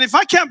grandes? Listen, if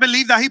I can't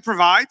believe that he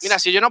provides, Mira,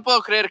 si yo no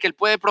puedo creer que Él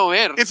puede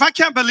proveer, if I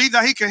can't believe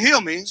that he can heal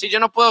me, si yo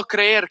no puedo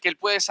creer que Él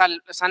puede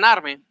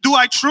sanarme, do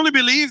I truly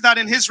believe that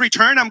in his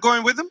return I'm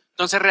going with him?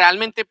 entonces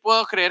realmente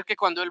puedo creer que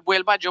cuando Él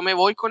vuelva yo me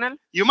voy con Él.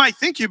 You might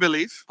think you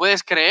believe,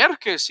 Puedes creer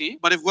que sí,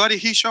 but if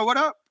he showed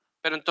up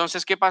pero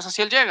entonces ¿qué pasa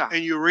si Él llega?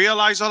 and you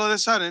realize all of a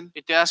sudden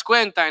Y te das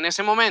cuenta en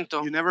ese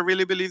momento you never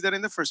really believed that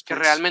in the first que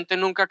place? realmente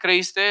nunca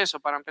creíste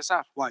eso para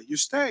empezar. Why? You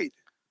stayed.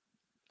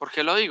 ¿Por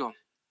qué lo digo?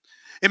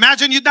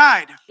 Imagine you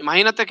died.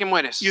 Imagínate que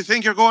mueres. You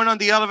think you're going on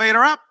the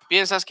elevator up.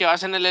 Piensas que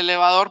vas en el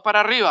elevador para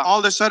arriba All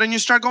of a sudden you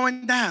start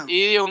going down.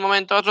 y de un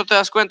momento a otro te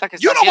das cuenta que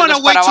You estás don't want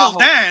yendo to wait para till abajo.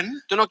 then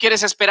Tú no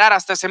quieres esperar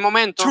hasta ese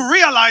momento to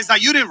realize that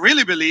you didn't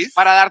really believe.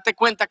 para darte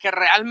cuenta que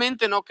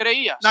realmente no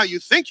creías. Now you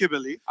think you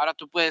believe, Ahora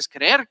tú puedes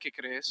creer que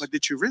crees, but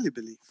did you really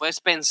believe? puedes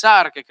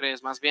pensar que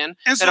crees más bien,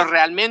 And pero so-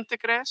 ¿realmente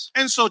crees?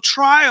 And so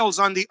trials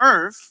on the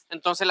earth,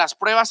 Entonces las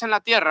pruebas en la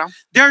tierra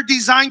they're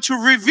designed to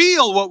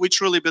reveal what we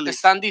truly believe.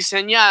 están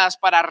diseñadas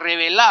para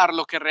revelar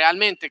lo que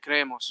realmente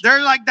creemos.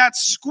 They're like that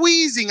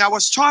squeezing I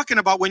was talking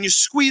about when you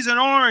squeeze an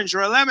orange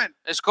or a lemon.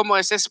 Es como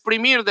ese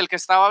exprimir del que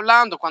estaba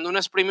hablando cuando uno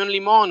exprime un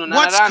limón, una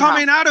What's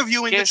coming naranja. out of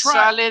you in the ¿Qué trial?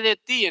 sale de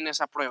ti en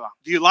esa prueba?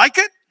 Do you like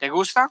it? ¿Te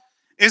gusta?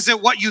 Is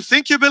it what you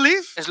think you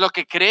believe? ¿Es lo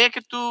que cree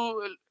que tú,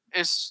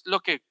 es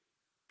lo que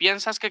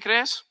piensas que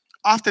crees?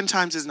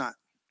 Oftentimes it's not.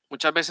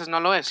 Muchas veces no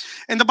lo es.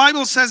 And the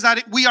Bible says that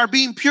we are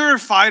being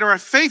purified, or our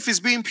faith is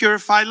being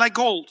purified like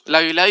gold. La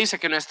Biblia dice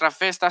que nuestra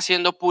fe está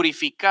siendo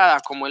purificada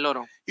como el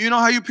oro. You know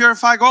how you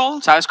purify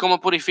gold? ¿Sabes cómo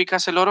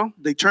purificas el oro?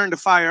 They turn the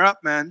fire up,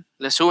 man.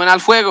 Le suben al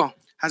fuego.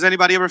 Has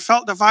anybody ever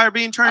felt the fire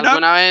being turned up?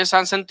 ¿Alguna vez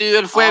han sentido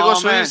el fuego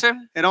Oh, man. subirse?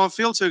 It don't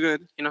feel too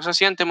good. Y no se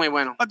siente muy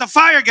bueno. But the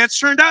fire gets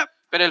turned up.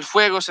 Pero el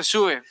fuego se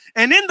sube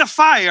And in the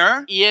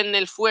fire, y en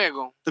el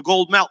fuego the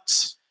gold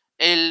melts.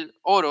 el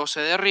oro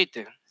se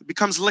derrite, It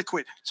becomes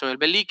liquid. se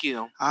vuelve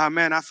líquido. Ah,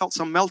 man, I felt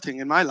some melting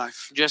in my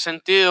life. Yo he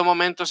sentido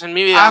momentos en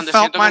mi vida I donde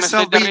felt siento que me estoy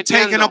myself being taken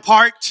derritiendo.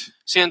 apart.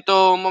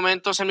 Siento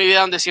momentos en mi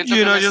vida donde siento You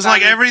que know, me just están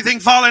like everything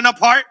falling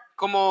apart.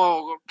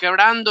 como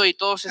quebrando y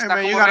todo se Hey, está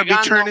man, you como gotta be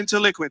turned regando. into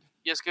liquid.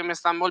 Y es que me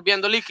están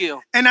volviendo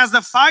líquido. And as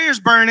the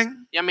fire's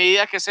burning, Y a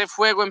medida que ese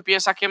fuego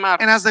empieza a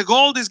quemar and as the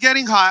gold is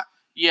getting hot,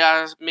 y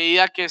a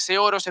medida que ese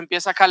oro se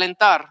empieza a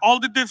calentar, all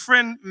the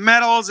different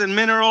metals and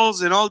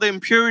minerals and all the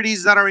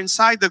impurities that are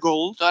inside the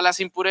gold, todas las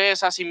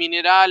impurezas y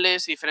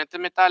minerales y diferentes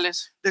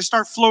metales they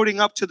start floating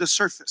up to the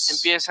surface.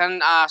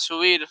 empiezan a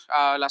subir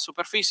a la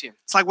superficie.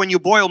 It's like when you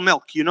boil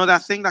milk. You know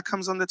that thing that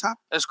comes on the top?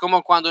 Es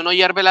como cuando uno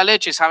hierve la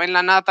leche, ¿saben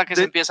la nata que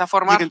se The- empieza a You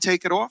formar? can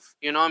take it off.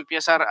 Y uno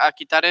empieza a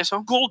quitar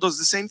eso. Gold does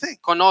the same thing.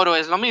 Con oro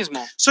es lo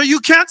mismo. So you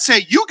can't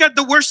say, you get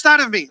the worst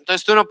out of me.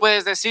 Entonces tú no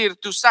puedes decir,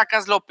 tú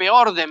sacas lo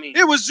peor de mí.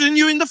 It was in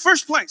you in the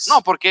first place.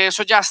 No, porque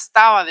eso ya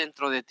estaba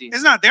dentro de ti.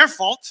 It's not their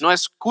fault. No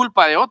es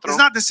culpa de otro. It's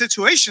not the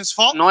situation's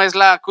fault. No es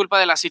la culpa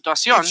de la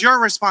situación. It's your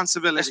Es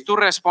responsibility. tu In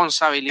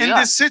responsabilidad.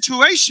 this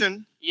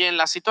situation, Y en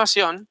la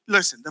situación,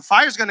 listen, the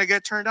fire's going to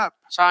get turned up.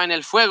 saben,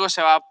 el fuego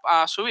se va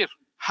a subir.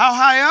 How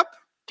high up?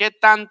 ¿Qué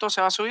tanto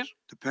se va a subir?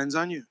 Depends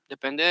on you.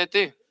 Depende de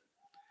ti.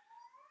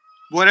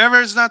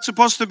 Whatever is not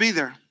supposed to be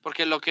there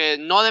Porque lo que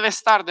no debe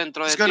estar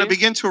dentro de is ti going to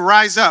begin to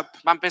rise up.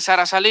 va a empezar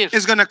a salir.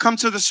 It's going to come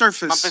to the Va a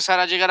surface. empezar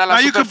a llegar a la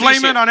Now you can blame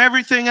superficie. it on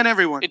everything and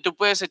everyone. Y tú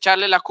puedes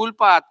echarle la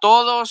culpa a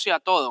todos y a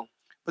todo.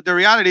 But the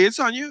reality, it's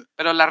on you.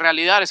 Pero la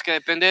realidad es que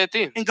depende de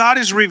ti. And God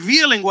is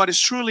revealing what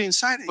is truly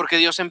inside of you. Porque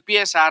Dios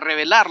empieza a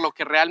revelar lo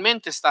que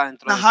realmente está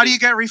dentro Now, de how do ti. you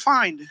get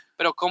refined?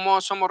 Pero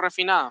 ¿cómo somos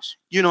refinados?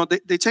 You know,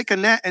 they take a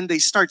net and they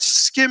start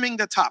skimming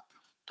the top.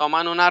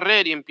 Toman una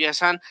red y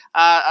empiezan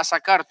a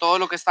sacar todo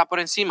lo que está por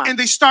encima. And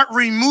they start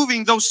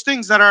removing those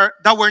things that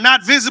were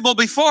not visible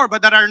before,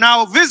 but that are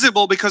now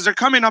visible because they're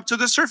coming up to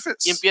the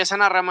surface. Y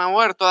empiezan a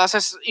remover todas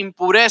esas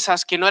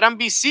impurezas que no eran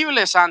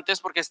visibles antes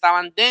porque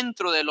estaban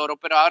dentro del oro,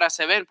 pero ahora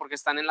se ven porque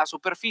están en la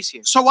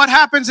superficie. So what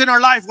happens in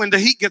our life when the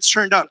heat gets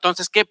turned up?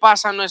 Entonces, ¿qué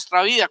pasa en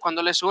nuestra vida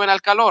cuando le suben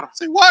al calor?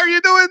 Say, why are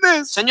you doing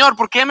this? Señor,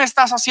 ¿por qué me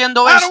estás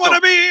haciendo I don't esto? want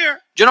to be here.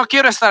 Yo no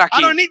quiero estar I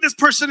aquí. don't need this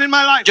person in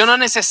my life. Yo no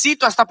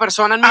necesito a esta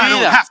persona en mi I don't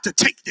vida. have to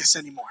take this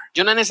anymore.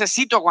 Yo no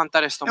necesito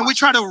aguantar esto And we más.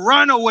 try to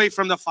run away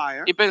from the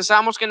fire. Y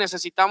pensamos que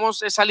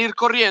necesitamos salir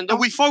corriendo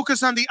And we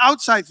focus on the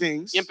outside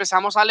things y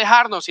empezamos a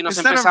alejarnos y nos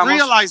instead of empezamos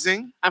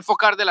realizing a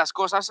enfocar de las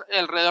cosas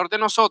alrededor de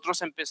nosotros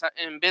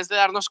en vez de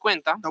darnos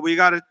cuenta that we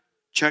got to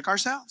check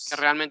ourselves. que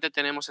realmente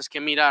tenemos es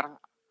que mirar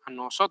a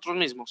nosotros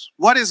mismos.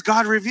 What is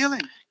God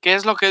revealing? ¿Qué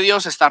es lo que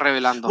Dios está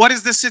revelando? What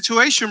is the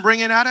situation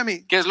bringing out of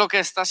me? ¿Qué es lo que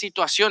esta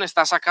situación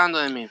está sacando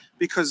de mí?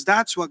 Because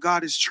that's what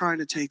God is trying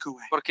to take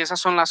away. Porque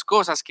esas son las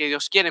cosas que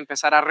Dios quiere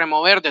empezar a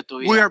remover de tu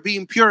We vida. are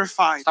being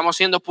purified. Estamos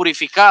siendo We are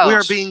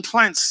purificados, being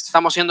cleansed.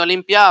 estamos siendo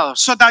limpiados,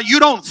 So that you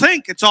don't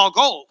think it's all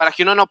gold, para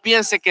que uno no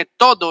piense que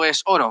todo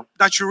es oro,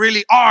 that you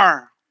really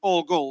are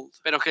all gold.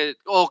 pero que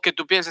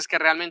tú pienses que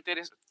realmente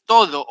eres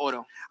todo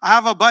oro. I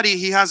have a buddy,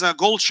 he has a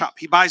gold shop.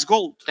 He buys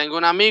gold. Tengo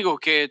un amigo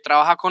que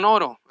trabaja con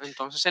oro,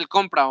 entonces él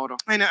compra oro.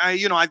 And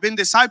I've been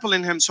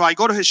discipling him, so I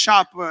go to his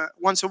shop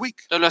once a week.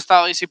 Entonces lo he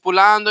estado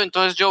discipulando,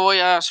 entonces yo voy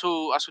a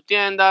su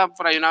tienda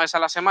por ahí una vez a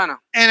la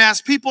semana. And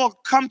as people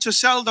come to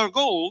sell their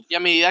gold, Y a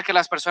medida que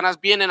las personas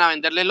vienen a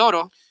venderle el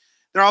oro,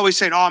 they're always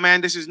saying, "Oh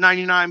man, this is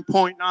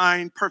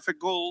 99.9 perfect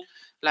gold."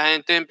 la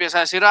gente empieza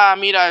a decir,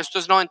 mira, esto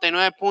es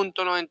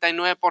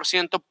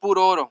 99.99%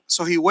 puro oro.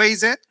 So he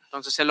weighs it.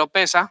 Entonces él lo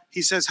pesa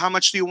He says, "How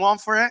much do you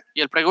want for it?"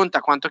 y él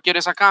pregunta, ¿cuánto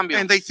quieres a cambio?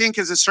 And they think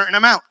it's a certain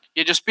amount.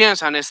 Y ellos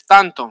piensan, es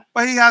tanto.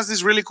 But he has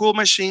this really cool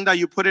machine that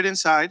you put it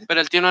inside, Pero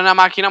él tiene una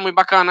máquina muy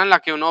bacana en la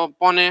que uno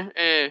pone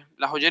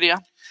la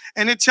joyería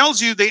and it tells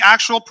you the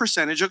actual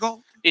percentage of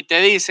gold. y te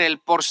dice el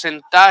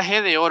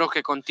porcentaje de oro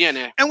que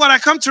contiene. And what I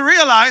come to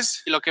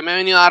realize, Y lo que me he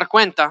venido a dar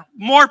cuenta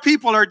more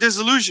people are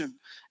disillusioned.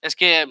 es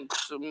que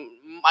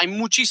hay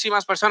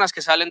muchísimas personas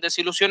que salen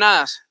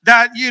desilusionadas.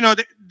 That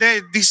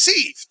they're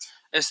deceived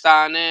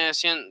Están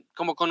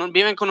como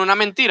viven con una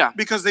mentira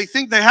because they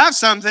think they have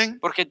something.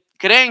 porque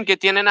creen que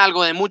tienen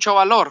algo de mucho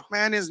valor.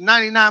 Man, is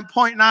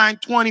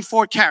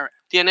 99.924 carat.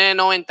 Tiene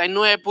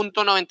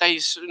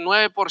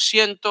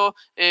 99.99%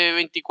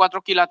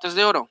 24 quilates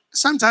de oro.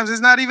 Sometimes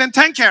it's not even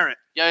 10 carat.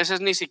 Y a veces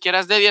ni siquiera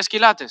es de 10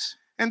 quilates.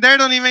 And they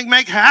don't even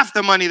make half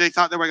the money they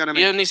thought they were going to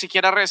Y ellos make. ni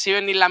siquiera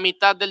reciben ni la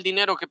mitad del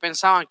dinero que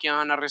pensaban que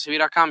iban a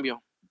recibir a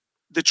cambio.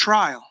 The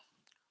trial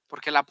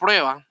Porque la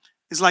prueba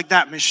is like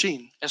that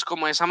machine, es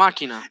como esa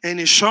máquina and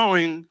it's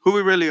showing who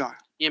we really are.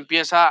 y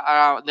empieza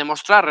a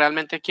demostrar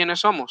realmente quiénes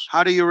somos.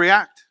 How do you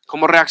react?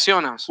 ¿Cómo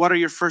reaccionas? What are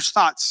your first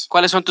thoughts?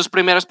 ¿Cuáles son tus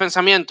primeros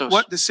pensamientos?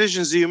 What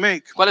decisions do you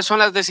make? ¿Cuáles son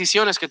las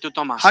decisiones que tú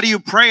tomas? How do you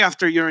pray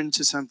after you're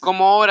into something?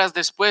 ¿Cómo oras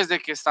después de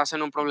que estás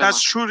en un problema?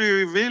 That's truly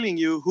revealing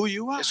you who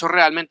you are. Eso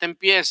realmente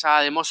empieza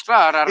a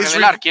demostrar, a It's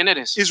revelar re- quién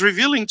eres. It's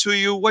revealing to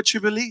you what you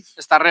believe.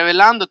 Está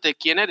revelándote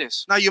quién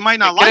eres. Now you might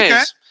 ¿Qué not like it,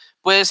 crees?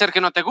 Puede ser que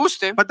no te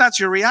guste, but that's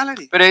your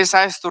reality. pero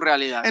esa es tu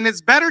realidad. And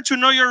it's better to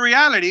know your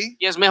reality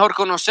Y es mejor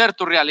conocer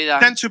tu realidad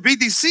than to be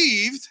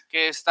deceived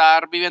que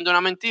estar viviendo una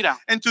mentira,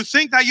 and to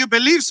think that you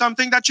believe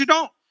something that you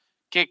don't,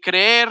 que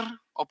creer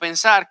o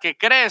pensar que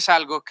crees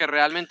algo que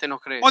realmente no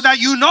crees, or that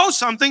you know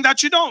something that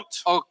you don't.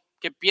 o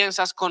que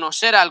piensas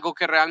conocer algo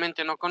que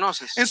realmente no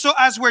conoces. And so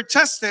as we're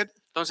tested,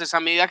 Entonces, a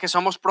medida que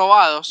somos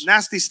probados,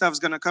 nasty stuff's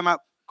going to come out.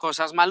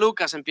 cosas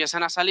malucas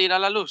empiezan a salir a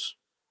la luz.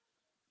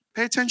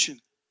 Pay attention.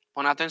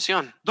 Pon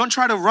atención. Don't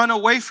try to run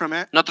away from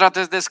it. No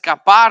trates de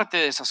escaparte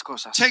de esas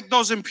cosas. Take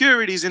those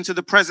impurities into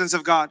the presence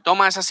of God.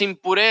 Toma esas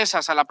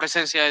impurezas a la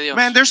presencia de Dios.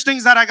 Man, there's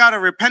things that I got to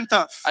repent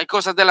of. Hay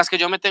cosas de las que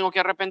yo me tengo que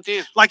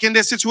arrepentir. Like in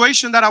the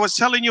situation that I was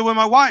telling you with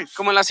my wife.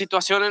 Como en la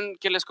situación en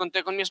que les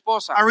conté con mi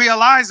esposa. I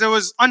realized there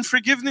was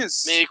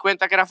unforgiveness. Me di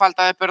cuenta que era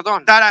falta de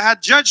perdón. That I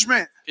had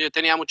judgment. Que yo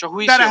tenía mucho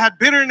juicio. That I had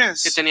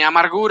bitterness. Que tenía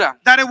amargura.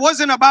 That it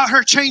wasn't about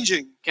her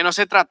changing. Que no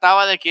se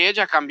trataba de que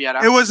ella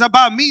cambiara. It was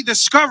about me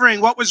discovering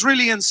what was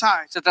really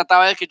inside. Se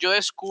trataba de que yo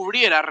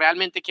descubriera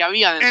realmente qué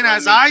había dentro And de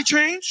as mí. I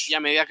changed, Y a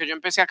medida que yo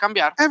empecé a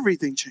cambiar,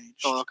 everything changed.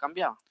 todo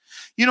cambiaba.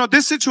 You know,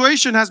 this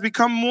situation has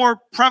become more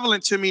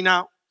prevalent to me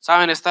now.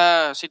 Saben,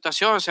 esta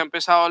situación se ha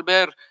empezado a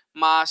volver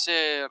más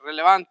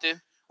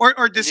relevante.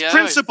 Or this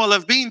principle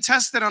of being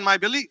tested on my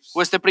beliefs.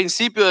 O este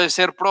principio de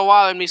ser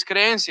probado en mis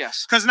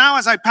creencias. Because now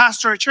as I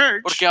pastor a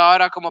church, Porque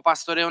ahora como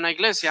pastoreo una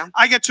iglesia,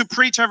 I get to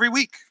preach every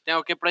week.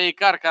 tengo que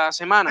predicar cada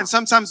semana. And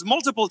sometimes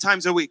multiple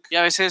times a week. Y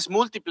a veces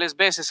múltiples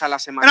veces a la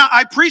And semana.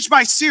 I preach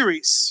by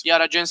series. Y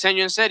ahora yo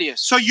enseño en series.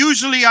 So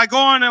usually I go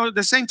on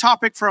the same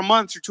topic for a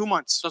month or 2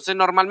 months. Entonces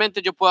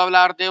normalmente yo puedo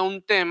hablar de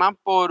un tema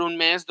por un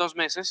mes, 2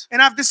 meses.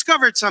 And I've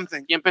discovered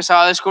something. Y he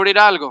empezado a descubrir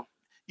algo.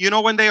 You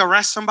know, when they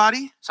arrest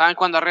somebody, ¿Saben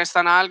cuando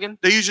arrestan a alguien?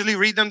 they usually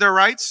read them their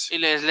rights. Y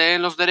les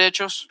leen los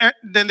derechos.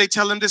 Then they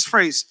tell them this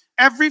phrase: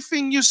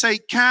 everything you say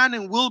can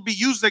and will be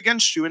used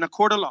against you in a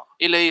court of law.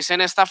 Y le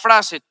dicen esta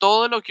frase: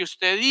 todo lo que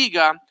usted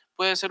diga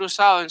puede ser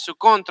usado en su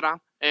contra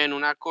en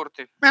una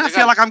corte Man, I feel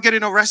legal. like I'm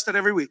getting arrested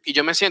every week. Y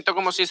yo me siento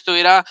como si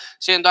estuviera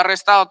siendo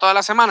arrestado todas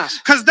las semanas.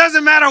 Because it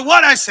doesn't matter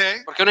what I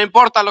say, Porque no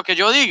importa lo que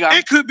yo diga,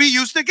 it could be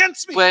used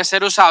against me. puede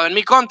ser usado en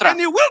mi contra. And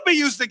it will be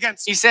used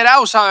against me. Y será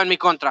usado en mi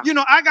contra. You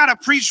know, I got to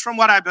preach from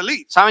what I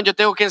believe. Saben, yo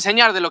tengo que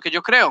enseñar de lo que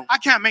yo creo. I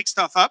can't make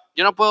stuff up.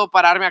 Yo no puedo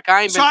pararme acá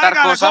a So I inventar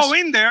got to cosas. go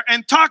in there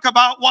and talk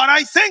about what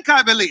I think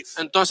I believe.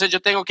 Entonces yo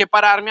tengo que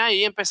pararme ahí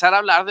y empezar a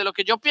hablar de lo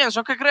que yo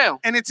pienso que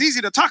creo. And it's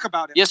easy to talk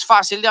about Y it. es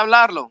fácil de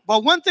hablarlo.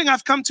 But one thing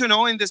I've come to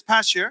know in this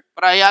past year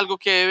Pero hay algo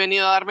que he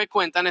venido a darme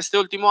cuenta en este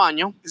último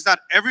año. is that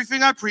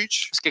everything I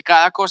preach, Es que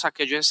cada cosa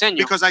que yo enseño,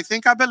 because I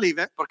think I believe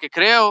it, porque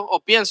creo o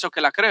pienso que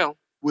la creo,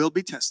 will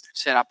be tested.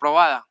 será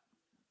probada.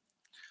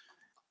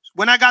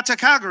 When I got to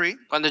Calgary,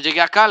 Cuando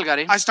llegué a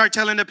Calgary, I start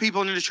telling the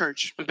people in the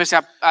church, empecé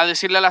a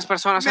decirle a las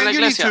personas en la man,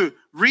 you need iglesia: to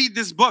read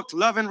this book,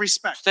 Love and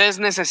Respect. ustedes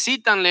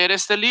necesitan leer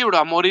este libro,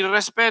 Amor y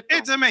Respeto.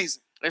 It's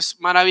amazing. Es It's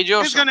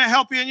maravilloso. going to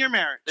help you in your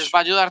marriage. Les va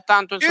a ayudar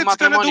tanto en su It's going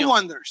to do matrimonio.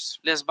 wonders.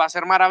 Les va a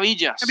hacer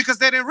maravillas. And because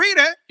they didn't read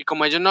it, Y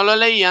como ellos no lo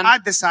leían, I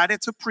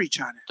decided to preach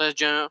on it. entonces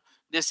yo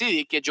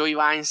decidí que yo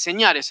iba a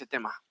enseñar ese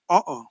tema.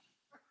 Uh-oh.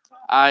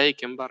 Ay,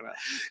 qué embarrada.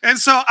 And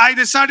so I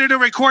decided to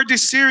record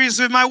this series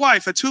with my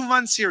wife, a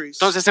 2-month series.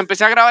 Entonces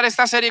empecé a grabar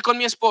esta serie con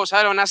mi esposa.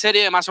 Era una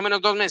serie de más o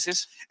menos 2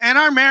 meses. And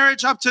our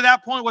marriage up to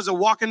that point was a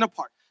walk in the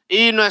park.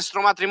 Y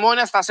nuestro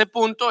matrimonio hasta ese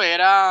punto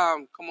era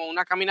como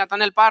una caminata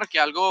en el parque,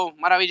 algo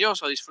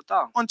maravilloso,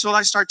 disfrutado. Until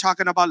I start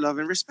talking about love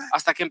and respect.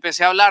 Hasta que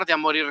empecé a hablar de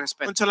amor y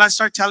respeto. Until I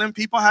start telling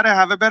people how to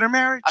have a better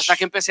marriage. Hasta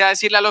que empecé a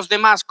decirle a los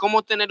demás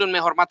cómo tener un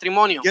mejor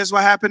matrimonio. Guess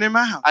what happened in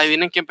my house?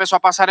 Adivinen qué empezó a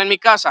pasar en mi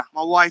casa.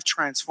 My wife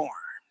transformed.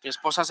 Mi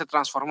esposa se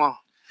transformó.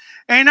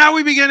 And now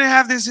we begin to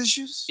have these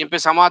issues. Y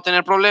empezamos a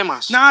tener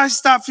problemas. Now I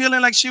stopped feeling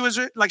like she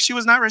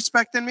was not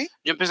respecting me.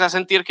 Yo empecé a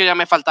sentir que ya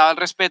me faltaba el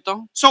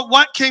respeto. So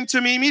what came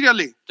to me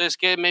immediately? Entonces,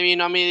 ¿qué me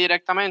vino a mí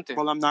directamente?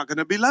 Well, I'm not going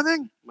to be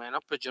loving. Bueno,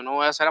 pues yo no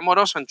voy a ser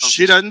amoroso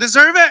She entonces. doesn't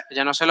deserve it.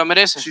 Ella no se lo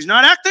merece. She's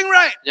not acting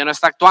right. Ella no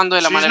está actuando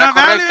de la She's manera not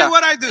valuing correcta.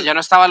 what I do. Ella no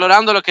está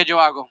valorando lo que yo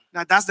hago.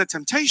 Now that's the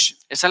temptation.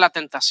 Esa es la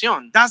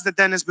tentación. That's the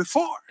Dennis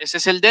before. Ese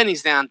es el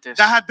Dennis de antes.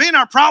 That had been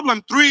our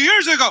problem 3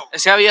 years ago.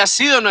 Ese había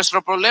sido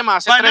nuestro problema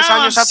hace But 3 now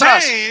I'm años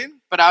atrás.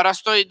 saying Pero ahora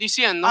estoy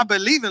diciendo I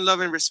believe in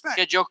love and respect.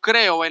 que yo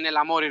creo en el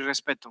amor y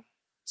respeto.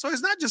 So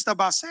it's not just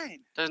about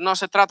saying. Entonces no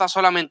se trata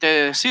solamente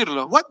de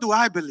decirlo, What do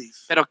I believe?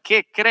 pero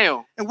qué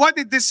creo And what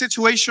did this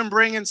situation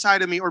bring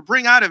inside of me or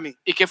bring out of me?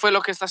 y qué fue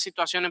lo que esta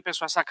situación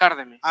empezó a sacar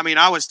de mí. I mean,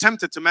 I was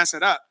tempted to mess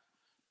it up,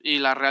 Y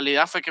la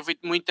realidad fue que fui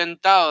muy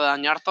tentado de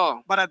dañar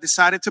todo, but I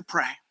decided to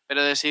pray.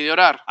 pero decidí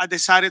orar. I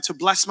decided to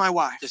bless my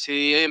wife.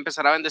 Decidí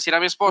empezar a bendecir a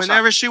mi esposa.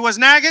 Whenever she was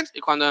nagging, Y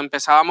cuando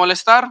empezaba a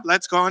molestar,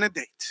 let's go on a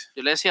date.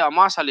 yo le decía: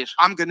 vamos a salir,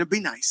 I'm going to be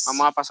nice.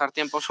 vamos a pasar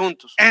tiempos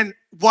juntos. And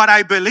what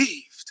I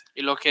believed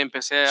Y lo que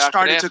empecé a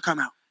started creer to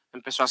come out.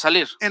 empezó a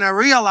salir. And I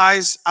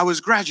realized I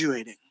was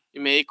graduating. Y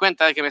me di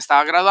cuenta de que me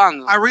estaba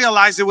graduando. I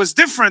realized it was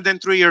different than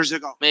 3 years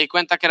ago. Me di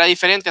cuenta que era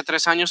diferente a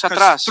 3 años 'Cause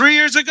atrás. 3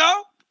 years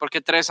ago, Porque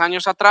 3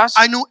 años atrás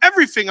I knew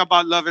everything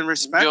about love and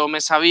respect yo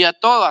me sabía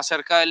todo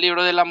acerca del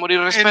libro del amor y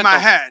in respeto my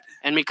head,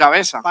 en mi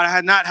cabeza, but I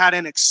had not had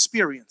an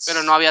experience.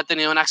 pero no había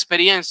tenido una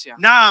experiencia.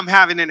 Now I'm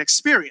having an Ahora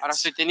experience.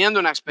 estoy teniendo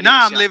una Now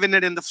I'm experiencia. living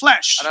it in the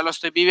flesh. Ahora lo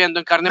estoy viviendo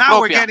en carne Now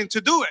we're propia. getting to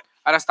do it.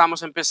 Ahora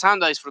estamos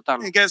empezando a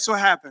disfrutarlo. And guess what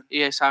happened?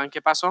 ¿Y saben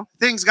qué pasó?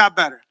 Things got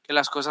better. Que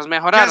las cosas Guess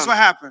mejoraron. what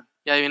happened?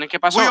 Y adivinen qué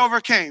We pasó.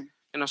 overcame.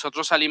 Que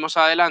nosotros salimos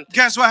adelante.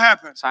 Guess what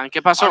happened? ¿Saben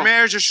qué pasó? Our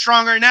marriage is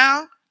stronger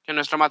now. Que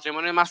nuestro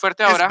matrimonio es más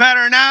fuerte It's ahora,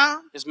 better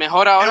now. es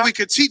mejor ahora, And we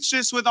could teach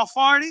this with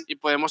authority y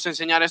podemos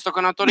enseñar esto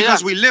con autoridad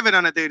because we live it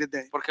on a day to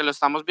day. porque lo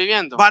estamos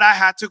viviendo. But I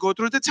had to go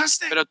through the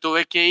testing. Pero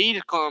tuve que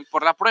ir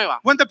por la prueba.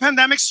 When the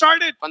pandemic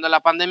started, Cuando la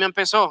pandemia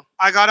empezó,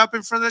 I got up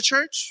in front of the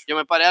church. yo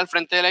me paré al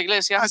frente de la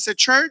iglesia. I said,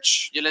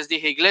 church, Yo les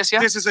dije,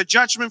 iglesia, this is a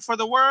judgment for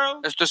the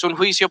world, esto es un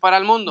juicio para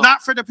el mundo, not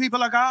for the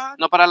people of God.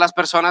 no para las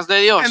personas de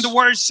Dios. And the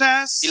word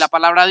says Y la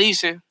palabra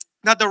dice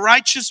that the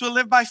righteous will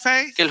live by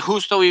faith. que el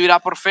justo vivirá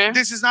por fe.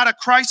 This is not a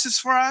crisis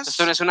for us.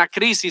 Esto no es una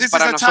crisis This is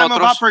para a time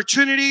of nosotros.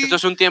 opportunity. Esto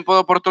es un tiempo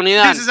de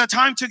oportunidad. This is a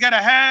time to get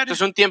ahead. Esto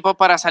es un tiempo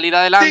para salir Things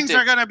adelante.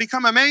 are going to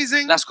become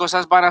amazing. Las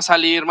cosas van a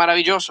salir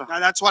maravillosas. Now,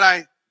 that's what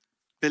I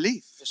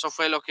believe. Eso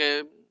fue lo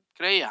que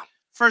creía.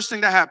 First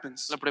thing that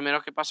happens, Lo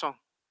primero que pasó.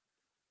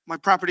 my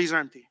properties are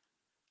empty.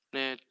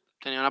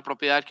 Tenía una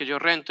propiedad que yo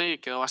rento y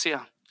quedó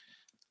vacía.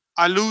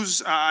 I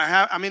lose,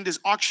 I'm in this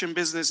auction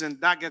business and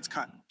that gets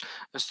cut.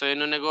 Estoy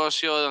en un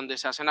negocio donde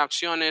se hacen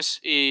acciones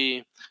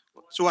y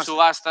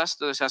Subastas.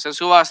 donde se hacen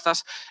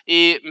subastas,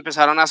 y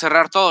empezaron a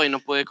cerrar todo y no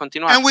pude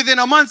continuar. And within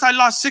a month, I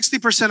lost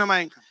 60% of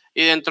my income.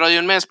 Y dentro de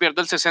un mes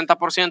pierdo el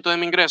 60% de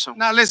mi ingreso.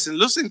 Now listen,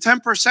 losing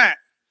 10%,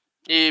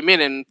 Y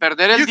miren,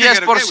 perder el You can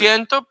get away with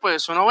 10%,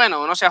 pues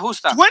uno se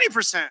ajusta.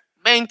 20%,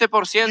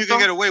 you can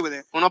get 20% away with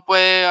it. uno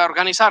puede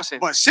organizarse.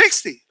 But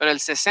 60, Pero el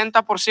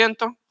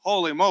 60%,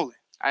 holy moly.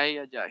 ay,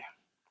 ay, ay.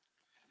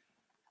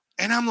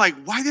 And I'm like,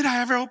 why did I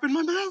ever open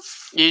my mouth?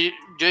 Y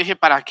yo dije,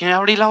 ¿para qué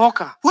abrí la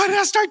boca? Why did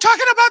I start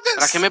talking about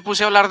 ¿Para this? qué me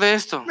puse a hablar de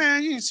esto?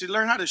 Man, you need to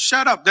learn how to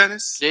shut up,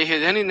 Dennis. Yo dije,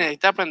 Denny,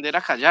 necesitas aprender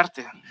a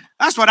callarte.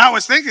 That's what I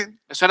was thinking.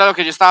 Eso era lo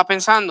que yo estaba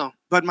pensando.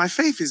 But my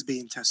faith is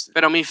being tested.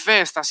 Pero mi fe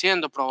está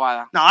siendo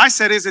probada. Now I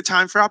said it's a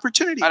time for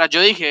opportunity. Ahora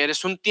yo dije,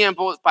 eres un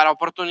tiempo para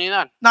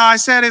oportunidad. Now I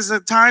said it's a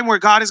time where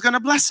God is going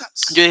to bless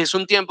us. Yo dije, es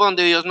un tiempo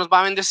donde Dios nos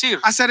va a bendecir.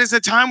 I said it's a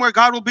time where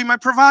God will be my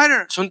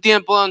provider. Es un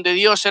tiempo donde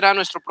Dios será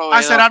nuestro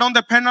I said I proveedor. don't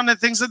depend on the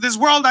things of this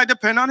world. I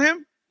depend on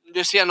Him. Yo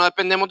decía, no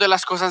dependemos de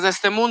las cosas de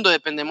este mundo,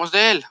 dependemos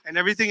de Él. And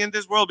everything in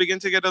this world began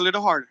to get a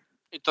little harder.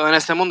 Y todo en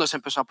este mundo se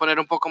empezó a poner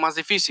un poco más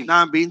difícil.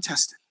 Now I'm being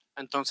tested.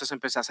 Entonces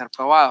empecé a ser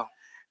probado.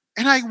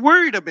 And I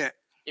worried a bit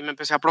Y me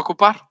empecé a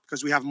preocupar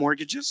because we have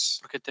mortgages.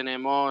 porque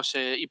tenemos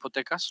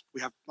hipotecas,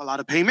 We have a lot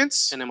of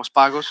payments. tenemos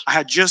pagos. I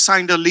had just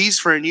signed a lease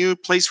for a new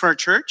place for our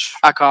church.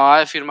 Acababa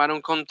de firmar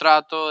un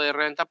contrato de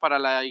renta para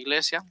la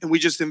iglesia And we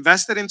just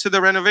invested into the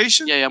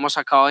renovation. y habíamos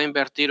acabado de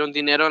invertir un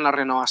dinero en las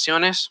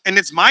renovaciones. And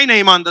it's my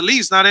name on the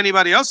lease, not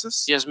anybody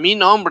else's. Y es mi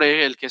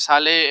nombre el que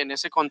sale en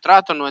ese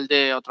contrato, no el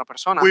de otra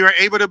persona. We were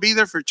able to be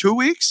there for 2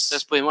 weeks.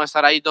 Entonces pudimos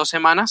estar ahí 2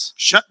 semanas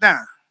Shut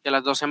down. y a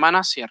las 2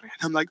 semanas cierre.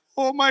 I'm like,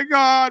 oh my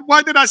God,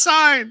 why did I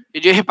sign? Y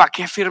yo dije, ¿para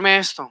qué firmé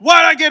esto? Why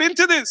did I get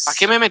into this? ¿Para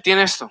qué me metí en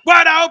esto? Why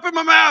did I open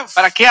my mouth?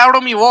 ¿Para qué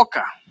abro mi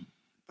boca?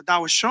 But that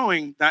was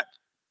showing that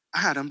I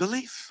had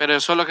unbelief. Pero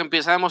eso lo que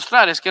empieza a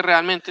demostrar es que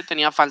realmente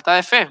tenía falta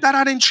de fe. That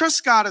I didn't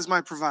trust God as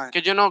my provider.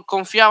 Que yo no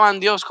confiaba en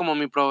Dios como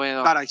mi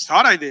proveedor. That I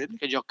thought I did.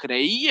 Que yo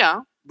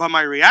creía, But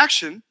my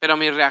reaction, pero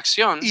mi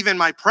reacción, even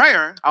my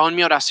prayer, aún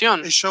mi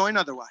oración, is showing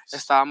otherwise.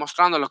 estaba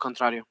mostrando lo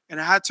contrario. And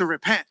I had to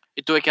repent.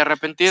 Y tuve que Say,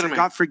 arrepentirme.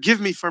 God, forgive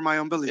me for my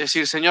unbelief.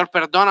 Decir, Señor,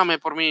 perdóname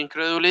por mi As a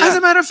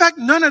incredulidad. matter of fact,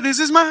 none of this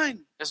is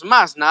mine. Es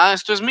más, nada de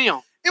esto es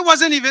mío. It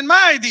wasn't even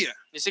my idea.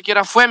 Ni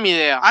siquiera fue mi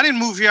idea. I didn't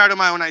move here out of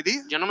my own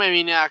idea. Yo no me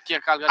vine aquí a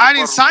I Calgary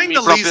didn't por sign mi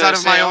the lease propio out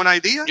of my deseo. own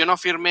idea. Yo no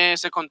firmé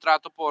ese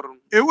contrato por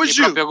It mi was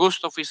you. propio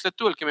gusto. Fuiste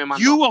tú el que me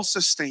mandó. You will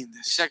sustain Y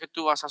this. sé que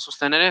tú vas a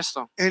sostener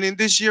esto. And in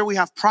this year, we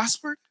have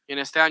prospered. Y en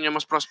este año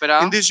hemos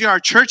prosperado. In this year,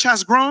 our church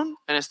has grown.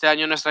 En este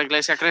año nuestra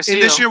iglesia ha In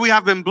crecido. this year, we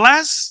have been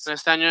blessed. En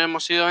este año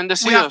hemos sido We have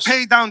bendecidos.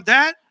 paid down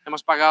debt.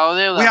 Hemos pagado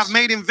We have deudas.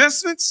 made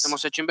investments.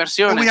 Hemos hecho And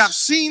we have inversiones.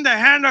 seen the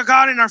hand of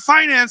God in our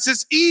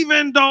finances,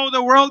 even though the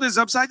world is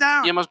upside Y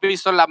down. hemos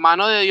visto la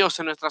mano de Dios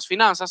en nuestras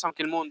finanzas,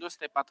 aunque el mundo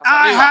esté patas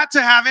I arriba. had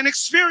to have an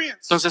experience.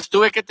 Entonces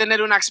tuve que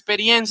tener una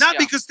experiencia. Not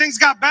because things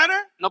got better,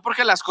 No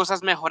porque las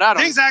cosas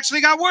mejoraron, things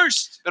actually got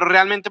worse. pero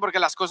realmente porque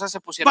las cosas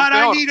se pusieron But I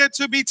peor. needed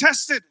to be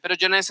tested. Pero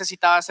yo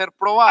necesitaba ser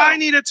probado. I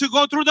needed to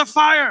go through the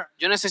fire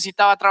Yo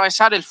necesitaba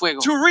atravesar el fuego.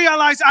 to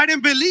realize I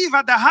didn't believe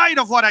at the height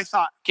of what I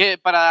thought. Que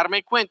para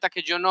darme cuenta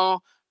que yo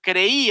no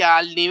creía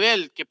al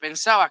nivel que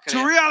pensaba To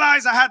creer.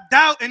 realize I had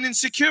doubt and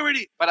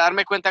insecurity. Para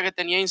darme cuenta que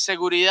tenía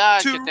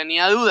inseguridad, To- que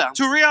tenía duda.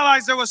 To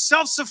realize there was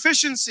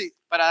self-sufficiency.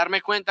 Para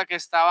darme cuenta que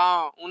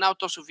estaba una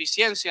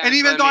autosuficiencia. And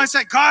dentro even de though mí. I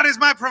said God is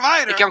my Y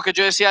provider, que aunque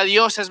yo decía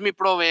Dios es mi I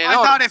proveedor,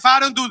 thought if I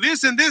don't do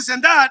this and this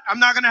and that, I'm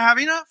not going to have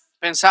enough.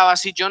 pensaba,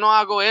 si yo no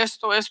hago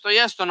esto, esto y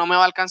esto, no me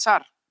va a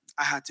alcanzar.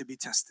 I had to be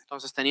tested.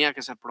 Entonces tenía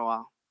que ser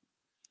probado.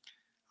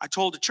 I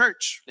told the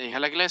church, Le dije a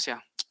la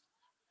iglesia,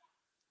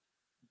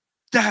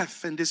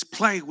 death and this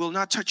plague will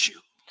not touch you.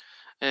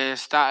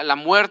 La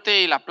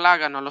muerte y la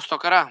plaga no los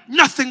tocará.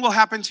 Nothing will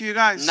happen to you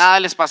guys. Nada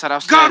les pasará a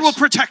God will ustedes.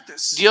 protect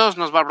us. Dios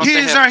nos va a He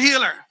is our proteger.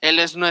 healer. Él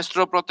es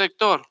nuestro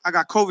protector. I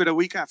got COVID a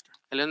week after.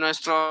 Él es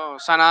nuestro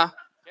sanador.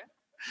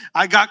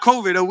 I got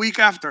COVID a week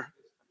after.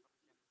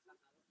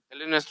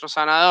 Él es nuestro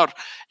sanador.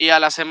 Y a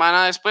la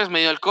semana después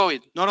me dio el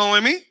COVID. Not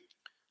only me,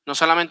 No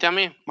solamente a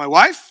mí, my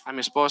wife, a mi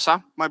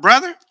esposa, my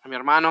brother, a mi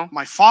hermano,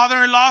 my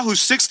father-in-law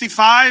who's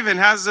 65 and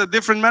has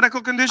different medical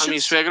a mi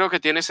conditions, suegro que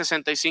tiene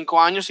 65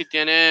 años y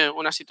tiene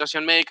una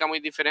situación médica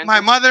muy diferente,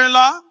 my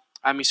mother-in-law.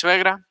 a mi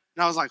suegra.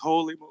 And I was like,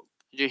 holy moly.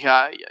 Yo dije,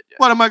 ay, ay, ay,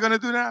 What am I going to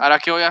do now? ¿ahora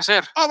qué voy a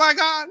hacer? Oh my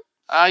God.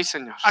 Ay,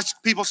 Señor.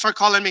 People start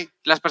calling me.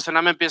 Las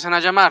personas me empiezan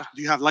a llamar.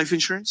 Do you have life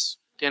insurance?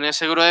 ¿Tienes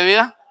seguro de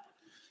vida?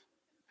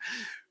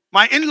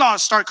 My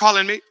in-laws start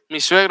calling me.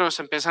 Mis suegros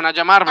empiezan a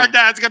llamarme. Our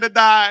dad's going to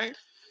die.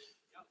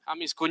 A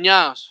mis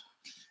cuñados.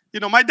 You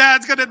know, my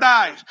dad's going to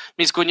die.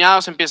 Mis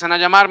cuñados empiezan a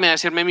llamarme a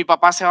decirme, mi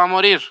papá se va a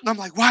morir. And I'm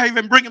like, why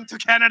even bring him to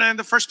Canada in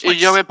the first Y place?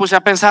 yo me puse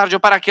a pensar, ¿yo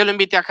para qué lo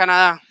invité a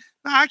Canadá?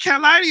 No, I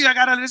can't lie to you. I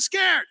got a little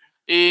scared.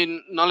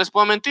 Y no les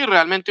puedo mentir,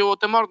 realmente hubo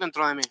temor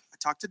dentro de mí. I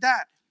talked to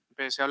dad.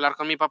 Empecé a hablar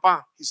con mi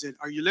papá. He said,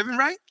 are you living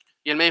right?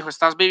 Y él me dijo,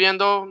 ¿estás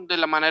viviendo de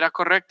la manera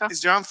correcta? Is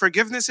there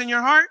unforgiveness in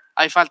your heart?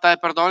 ¿Hay falta de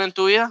perdón en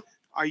tu vida?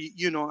 Are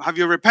you, have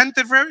you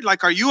repented for it?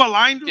 Like, are you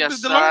aligned ¿Te with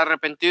has the Lord?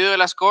 arrepentido de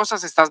las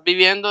cosas? ¿Estás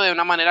viviendo de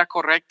una manera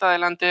correcta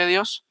delante de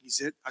Dios? I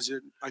said,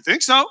 I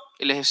think so.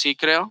 Y le dije, sí,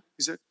 creo.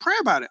 He said, pray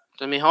about it.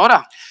 Entonces me dijo,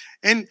 ora.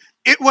 And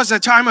it was a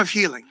time of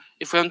healing,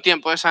 Y fue un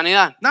tiempo de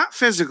sanidad. not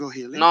physical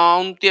healing, No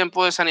un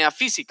tiempo de sanidad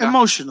física,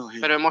 emotional healing,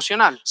 pero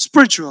emocional,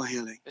 spiritual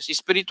healing, es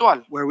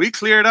espiritual. where we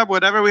cleared up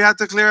whatever we had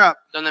to clear up,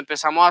 Donde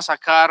empezamos a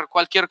sacar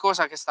cualquier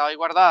cosa que estaba ahí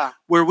guardada.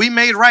 where we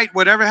made right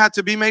whatever had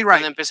to be made Donde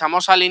right.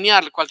 empezamos a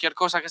alinear cualquier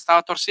cosa que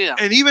estaba torcida.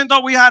 And even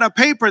though we had a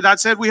paper that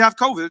said we have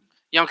COVID,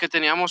 Y aunque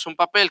teníamos un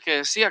papel que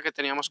decía que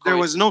teníamos there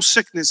COVID, was no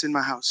sickness in my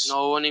house.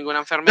 no hubo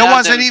ninguna There enfermedad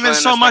wasn't dentro even de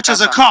so nuestra much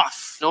as a casa.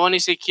 cough. No hubo ni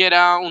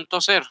siquiera un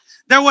toser.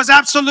 There was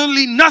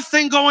absolutely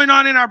nothing going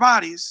on in our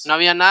bodies. No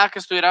había nada que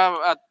estuviera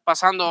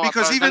pasando a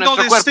Because través de even though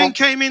nuestro this thing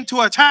cuerpo, came in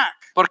to attack,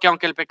 porque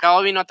aunque el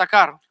pecado vino a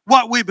atacar,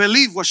 what we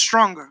believed was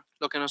stronger.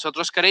 lo que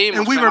nosotros creímos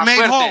And we fue were más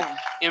made fuerte whole.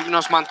 y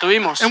nos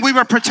mantuvimos, And we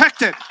were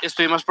protected.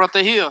 estuvimos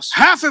protegidos.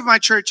 Half of my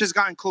church has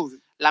gotten COVID.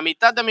 La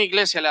mitad de mi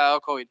iglesia le ha dado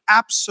COVID.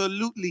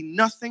 Absolutely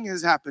nothing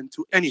has happened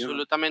to any of them.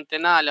 Absolutamente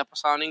nada le ha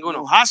pasado a No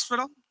ninguno.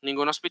 hospital,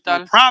 Ningún no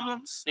hospital,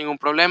 problems, ningún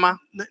problema,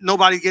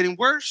 nobody getting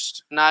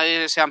worse.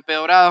 nadie se ha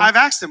empeorado. I've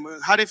asked them,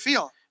 how do you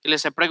feel? Y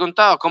les he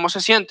preguntado, ¿cómo se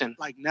sienten?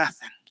 Like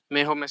nothing.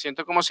 Me dijo, me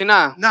siento como si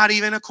nada, Not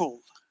even a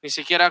cold. ni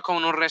siquiera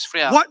con un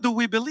resfriado. What do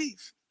we believe?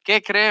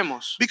 ¿Qué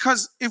creemos?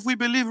 Because if we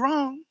believe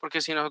wrong,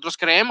 Porque si nosotros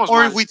creemos or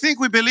mal, if we think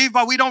we believe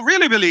but we don't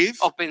really believe,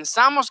 o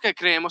pensamos que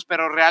creemos,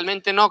 pero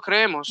realmente no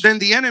creemos, then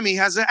the enemy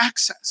has the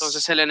access.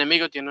 entonces el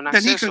enemigo tiene un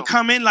Then he acceso. can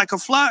come in like a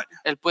flood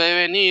Él puede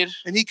venir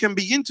and he can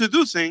begin to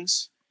do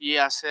things. y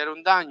hacer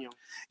un daño.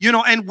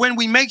 And when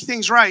we make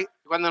things right,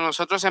 Cuando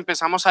nosotros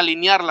empezamos a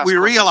alinear las we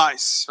cosas,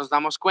 realize nos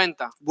damos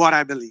cuenta what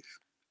I believe.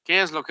 qué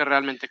es lo que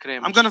realmente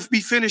creemos. I'm going to be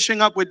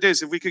finishing up with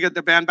this, if we could get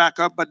the band back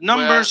up. But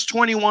Numbers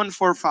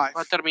 21:4-5.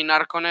 Voy a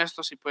terminar con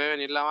esto, si puede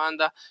venir la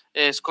banda,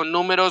 es con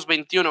Números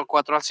 21,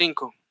 4 al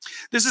 5.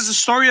 This is the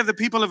story of the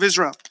people of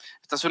Israel.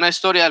 Esta es una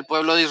historia del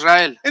pueblo de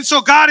Israel. And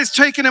so God is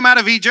taking them out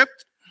of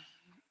Egypt,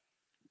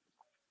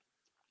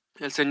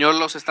 El Señor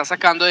los está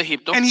sacando de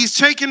Egipto and he's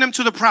taking them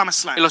to the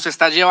promised y land. los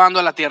está llevando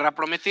a la tierra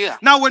prometida.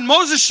 Now, when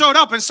Moses showed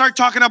up and started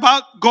talking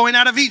about going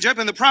out of Egypt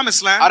and the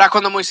promised land, Ahora,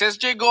 cuando Moisés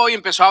llegó y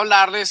empezó a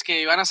hablarles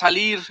que iban a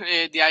salir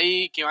de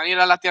ahí, que iban a ir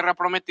a la tierra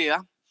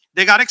prometida,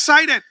 they got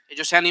excited.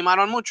 ellos se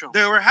animaron mucho.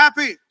 They were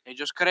happy.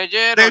 Ellos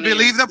creyeron They y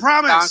believed the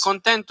estaban promise.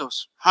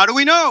 contentos. How do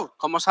we know?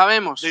 ¿Cómo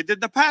sabemos? They did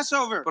the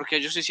Passover. Porque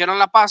ellos hicieron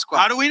la How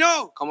Pascua. do we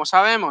know? ¿Cómo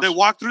sabemos? They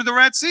walked through the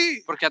Red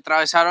Sea. Porque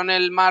atravesaron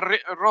el Mar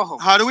Rojo.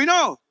 How do we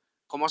know?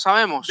 ¿Cómo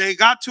sabemos? They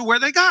got to where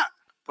they got.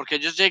 Porque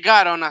ellos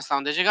llegaron hasta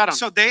donde llegaron.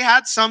 So they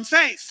had some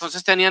faith.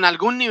 Entonces tenían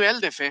algún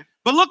nivel de fe.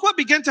 But look what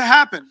began to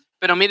happen.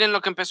 Pero miren lo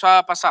que empezó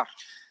a pasar.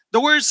 The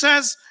word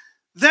says,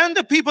 then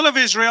the people of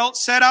Israel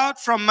set out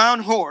from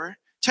Mount Hor,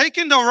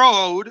 taking the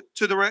road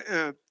to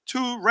the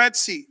to Red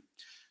Sea,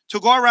 to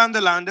go around the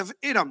land of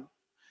Edom.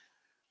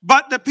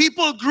 But the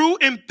people grew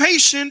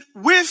impatient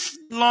with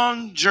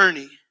long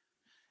journey,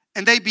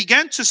 and they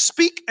began to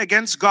speak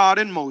against God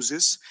and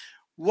Moses.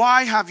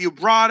 Why have you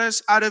brought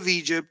us out of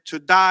Egypt to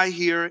die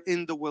here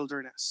in the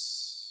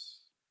wilderness?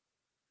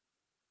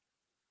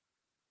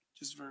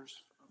 Just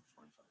verse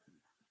 45.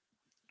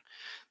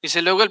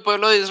 Dice, luego el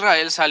pueblo de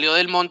Israel salió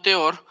del monte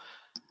Or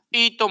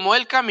y tomó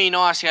el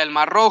camino hacia el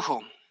Mar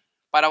Rojo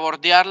para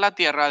bordear la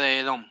tierra de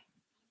Edom.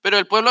 Pero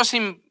el pueblo se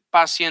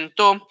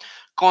impacientó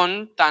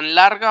con tan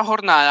larga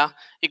jornada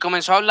y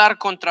comenzó a hablar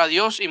contra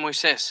Dios y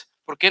Moisés.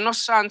 ¿Por qué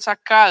nos han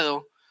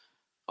sacado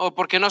o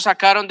por qué nos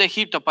sacaron de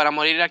Egipto para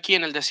morir aquí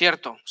en el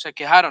desierto? Se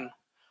quejaron.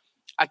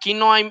 Aquí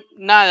no hay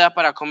nada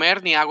para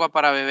comer ni agua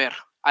para beber.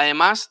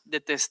 Además,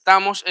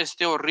 detestamos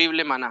este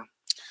horrible maná.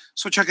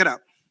 So check it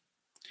out.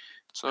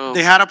 So,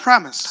 They had a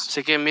promise.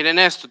 así que miren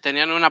esto,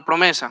 tenían una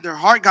promesa Their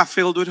heart got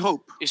filled with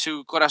hope. y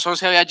su corazón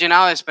se había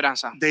llenado de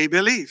esperanza. They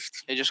believed.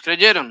 Ellos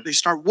creyeron They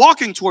start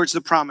walking towards the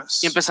promise.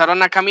 y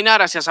empezaron a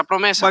caminar hacia esa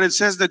promesa. But it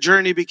says the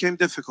journey became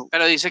difficult.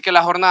 Pero dice que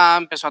la jornada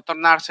empezó a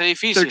tornarse Their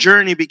difícil,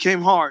 journey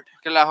became hard.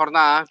 que la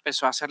jornada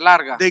empezó a ser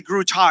larga They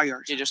grew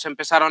tired. y ellos se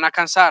empezaron a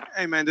cansar.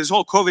 Hey man, this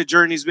whole COVID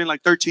journey has been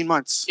like 13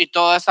 months. Y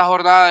toda esta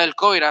jornada del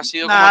COVID ha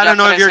sido como Nah, I ya don't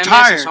know if 13 you're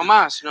meses tired. o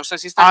más. No sé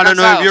si I están don't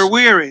know if you're cansados.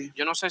 weary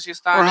Yo no sé si or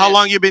están how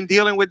long you've been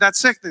dealing with that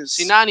sickness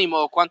sin ánimo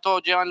o cuánto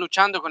llevan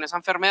luchando con esa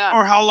enfermedad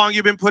or how long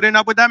you've been putting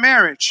up with that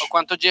marriage. o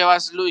cuánto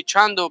llevas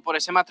luchando por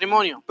ese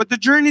matrimonio. But the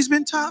journey's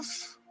been tough.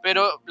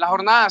 Pero la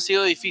jornada ha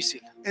sido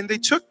difícil And they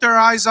took their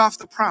eyes off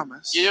the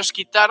promise y ellos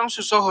quitaron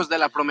sus ojos de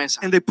la promesa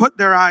and they put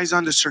their eyes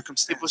on the y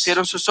circumstance.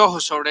 pusieron sus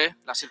ojos sobre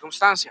la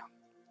circunstancia.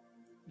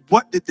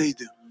 What did they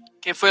do?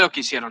 ¿Qué fue lo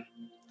que hicieron?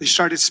 They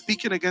started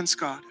speaking against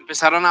God.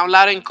 Empezaron a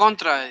hablar en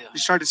contra de They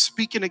Dios. started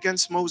speaking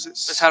against Moses.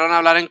 Empezaron a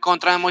hablar en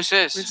contra de They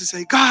Moisés. just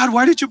say, God,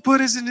 why did you put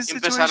us in this Y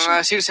empezaron a situation?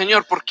 decir,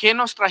 Señor, ¿por qué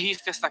nos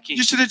trajiste hasta aquí?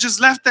 You should have just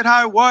left it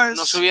how it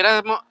Nos was.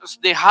 hubiéramos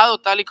dejado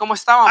tal y como I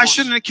estábamos.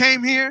 shouldn't have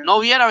came here. No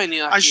hubiera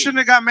venido I aquí. shouldn't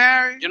have got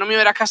married. Yo no me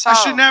hubiera I casado.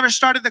 should never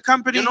started the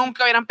company. Yo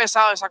nunca hubiera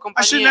empezado esa I should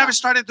compañía. never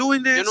started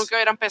doing Yo this. nunca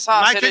hubiera empezado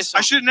a My hacer case, eso.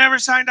 I should never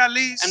signed that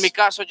lease. En mi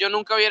caso, yo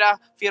nunca hubiera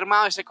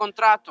firmado ese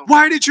contrato.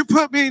 Why did you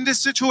put me in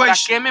this ¿Para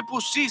situation? qué me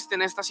pusiste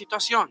en esta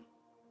situación?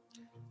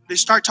 They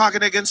start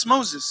talking against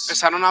Moses.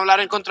 Empezaron a hablar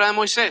en contra de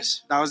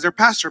Moisés. That was their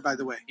pastor, by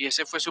the way. Y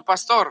ese fue su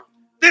pastor.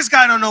 This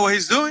guy don't know what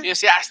he's Y doing.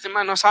 decía, este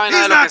man no sabe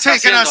nada He's de lo que not está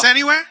taking us haciendo.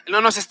 anywhere. Él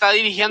no nos está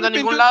dirigiendo a We've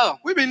been, ningún lado.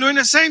 we've been doing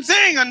the same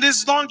thing on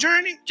this long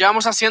journey.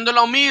 Llevamos haciendo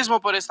lo mismo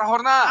por esta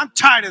jornada. I'm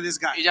tired of this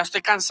Y guy. ya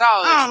estoy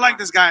cansado de I don't esto. like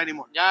this guy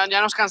anymore. Ya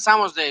nos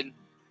cansamos de él.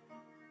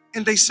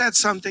 And they said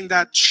something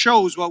that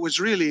shows what was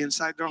really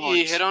inside their Y hearts.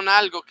 dijeron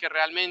algo que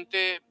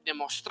realmente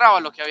demostraba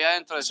lo que había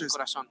dentro de su Says,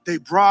 corazón. They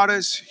brought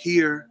us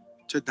here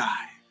to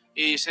die.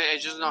 Y dice,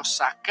 ellos nos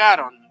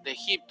sacaron de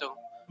Egipto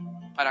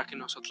para que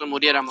nosotros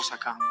muriéramos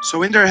acá.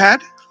 So in their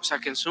head, O sea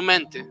que en su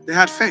mente they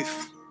had faith.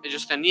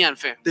 ellos tenían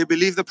fe. They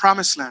believed the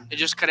promised land.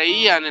 Ellos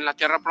creían en la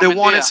tierra They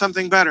wanted prometida.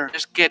 something better.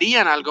 Ellos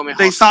querían algo mejor.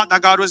 They thought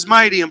that God was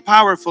mighty and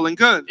powerful and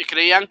good. Y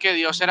creían que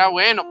Dios era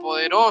bueno,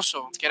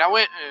 poderoso, que era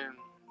bueno.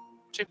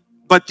 Sí.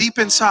 But deep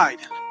inside,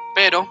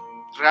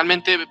 Pero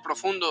realmente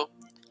profundo,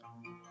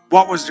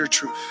 what was their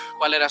truth?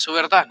 ¿cuál era su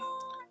verdad?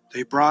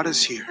 They brought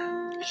us here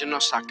Ellos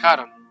nos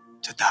sacaron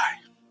to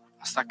die.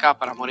 hasta acá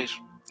para morir.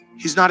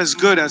 He's not as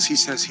good as he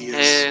says he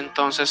is.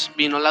 Entonces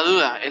vino la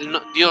duda.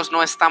 Dios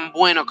no es tan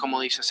bueno como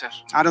dice ser.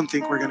 I don't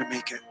think we're going to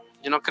make it.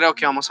 Yo no creo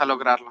que vamos a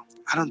lograrlo.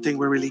 I don't think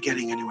we're really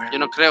getting anywhere. Yo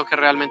no creo que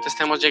realmente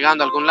estemos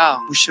llegando a algún lado.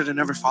 We should have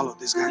never followed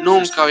this guy. in the first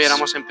Nunca place.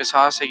 hubiéramos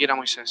empezado a seguir a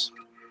Moisés.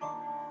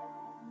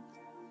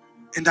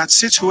 In that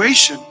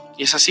situation,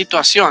 Y esa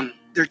situación,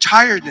 their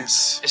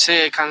tiredness,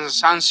 ese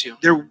cansancio,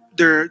 their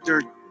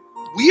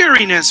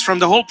weariness from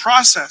the whole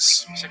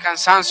process, ese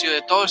cansancio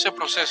de todo ese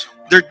proceso,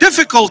 their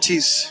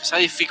difficulties, esa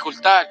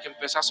dificultad que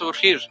empezó a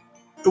surgir,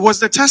 it was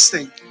the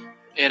testing.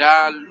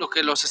 era lo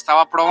que los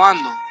estaba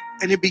probando.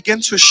 And it began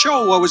to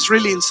show what was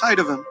really inside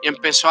of them. Y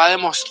empezó a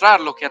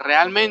demostrar lo que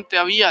realmente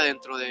había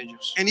dentro de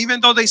ellos. And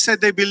even though they said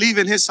they believe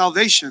in his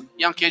salvation,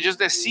 Y aunque ellos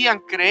decían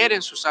creer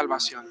en su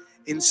salvación,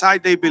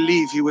 inside they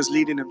believe he was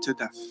leading them to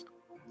death.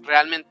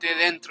 realmente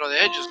dentro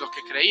de ellos lo que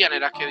creían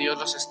era que Dios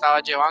los estaba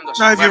llevando a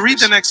su Now, if you read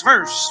muerte. the next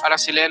verse, Ahora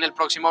si leen el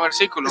próximo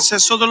versículo, it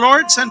says, So the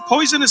Lord sent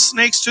poisonous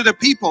snakes to the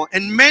people,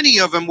 and many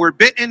of them were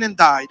bitten and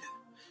died.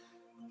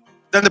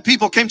 Then the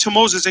people came to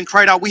Moses and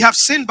cried out, We have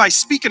sinned by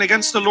speaking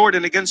against the Lord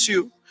and against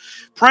you.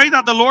 Pray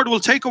that the Lord will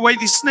take away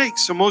these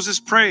snakes. So Moses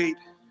prayed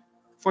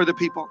for the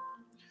people.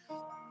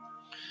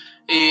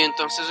 y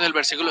entonces el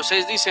versículo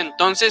 6 dice,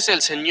 entonces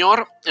el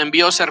Señor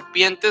envió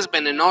serpientes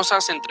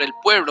venenosas entre el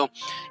pueblo,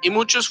 y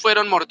muchos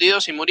fueron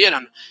mordidos y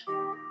murieron.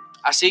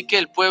 Así que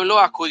el pueblo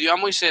acudió a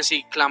Moisés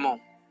y clamó,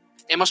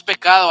 hemos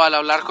pecado al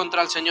hablar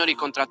contra el Señor y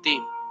contra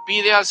ti.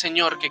 Pide al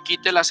Señor que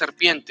quite las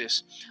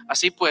serpientes.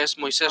 Así pues,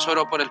 Moisés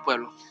oró por el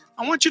pueblo.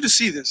 I want you to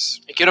see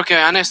this. Y quiero que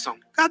vean esto.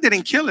 God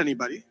didn't kill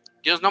anybody.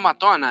 Dios no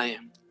mató a nadie.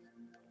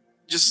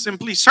 Just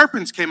simply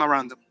serpents came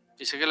around them.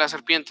 Dice que las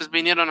serpientes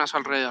vinieron a su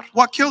alrededor.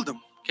 What killed them?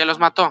 ¿Qué los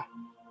mató?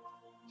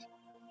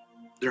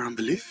 Their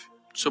unbelief.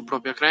 Su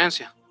propia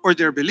creencia. Or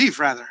their belief,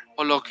 rather.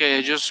 O lo que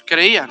ellos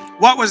creían.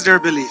 What was their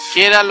belief?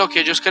 ¿Qué era lo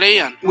que ellos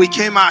creían? We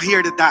came out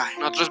here to die.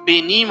 Nosotros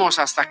vinimos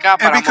hasta acá And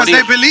para because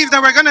they morir. believed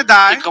that we're going to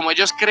die, Y como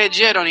ellos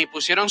creyeron y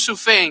pusieron su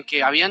fe en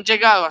que habían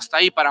llegado hasta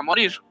ahí para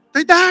morir,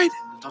 they died.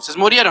 entonces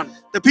murieron.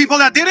 The people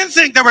that didn't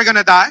think they were going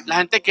to die, La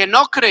gente que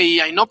no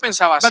creía y no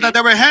pensaba así, but that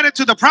they were headed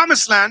to the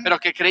promised land, pero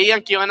que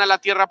creían que iban a la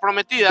tierra they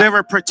prometida,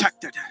 were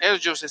protected.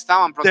 ellos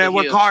estaban They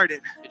were protegidos.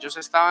 guarded. Ellos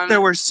estaban They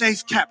were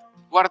safe kept.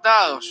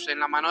 guardados en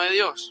la mano de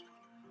Dios.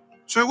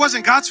 So it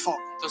wasn't God's fault.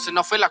 Entonces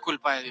no fue la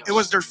culpa de Dios. It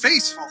was their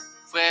faith's fault.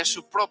 Fue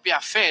su propia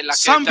fe la que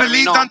Some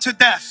believed determinó. unto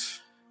death.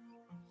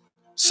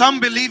 Some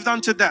believed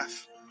unto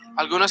death.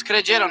 Algunos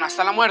creyeron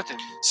hasta la muerte.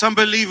 Some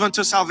believe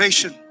unto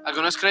salvation.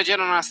 Algunos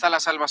creyeron hasta la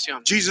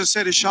salvación. Jesus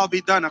said, it shall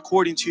be done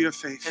according to your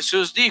faith.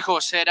 Jesús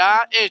dijo,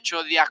 será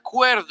hecho de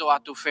acuerdo a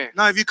tu fe.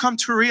 Now, if you come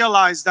to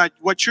realize that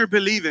what you're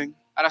believing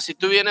Ahora, si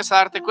tú vienes a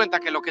darte cuenta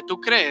que lo que tú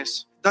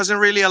crees doesn't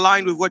really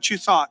align with what you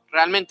thought,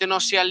 realmente no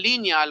se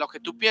alinea a lo que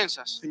tú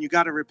piensas, then you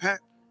got to repent.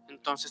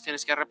 entonces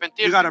tienes que You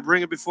arrepentirte. got to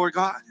bring it before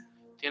God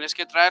Tienes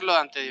que traerlo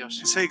ante Dios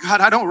and say,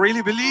 God, I don't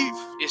really believe.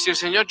 y decir,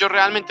 Señor, yo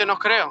realmente no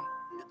creo.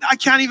 I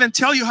can't even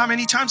tell you how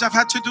many times I've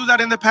had to do that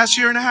in the past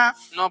year and a half,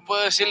 No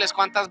puedo decirles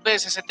cuántas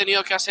veces he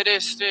tenido que hacer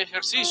este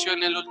ejercicio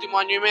en el último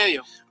año y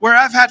medio, where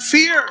I've had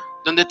fear,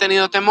 donde he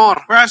tenido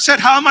temor, where I've said,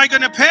 how am I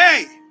going to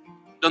pay?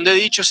 donde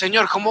he dicho,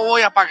 Señor, ¿cómo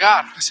voy a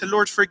pagar? I said,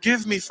 Lord,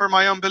 forgive me for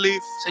my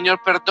unbelief.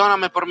 Señor,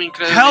 perdóname por mi Help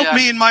incredulidad.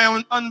 me in my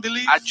own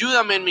unbelief.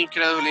 Ayúdame en mi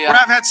Where incredulidad.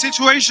 I've had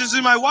situations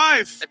in my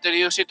wife He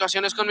tenido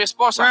situaciones con mi where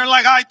esposa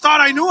like I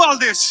thought I knew all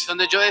this.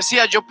 donde yo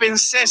decía, yo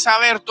pensé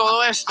saber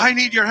todo esto. I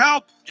need your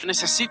help. Yo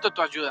necesito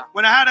tu ayuda.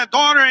 When I had a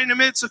daughter in the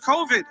midst of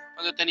COVID,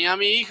 Cuando tenía a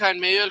mi hija en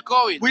medio del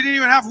COVID, we didn't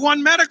even have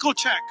one medical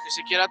check. ni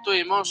siquiera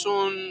tuvimos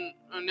un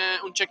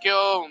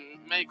chequeo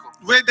médico.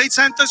 They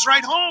sent us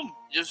right home.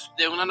 Ellos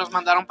de una nos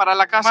mandaron para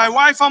la My casa.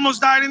 wife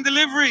almost died in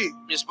delivery.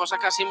 Mi esposa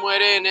casi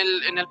muere en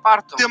el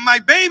parto. My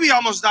baby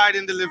almost died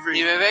in Mi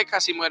delivery. bebé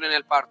casi muere en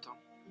el parto.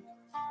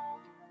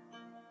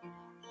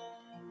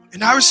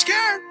 And I was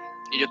scared.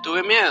 Y yo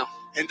tuve miedo.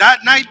 And that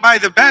night by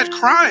the bed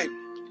crying,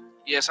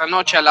 Y esa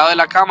noche al lado de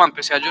la cama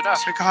empecé a llorar. I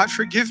said, God,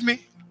 forgive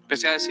me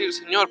Empecé a decir,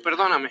 Señor,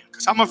 perdóname,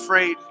 because I'm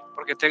afraid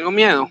porque tengo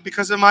miedo,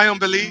 because of my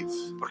unbelief.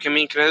 porque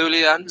mi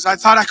incredulidad, Because I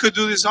thought I could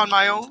do this on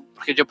my own.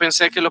 porque yo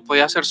pensé que lo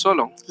podía hacer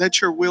solo, Let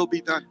your will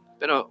be done.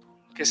 pero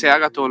que se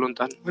haga tu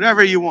voluntad,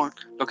 Whatever you want.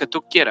 lo que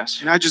tú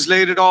quieras. And I just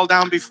laid it all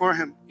down before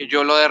him. Y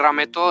yo lo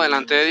derramé todo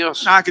delante de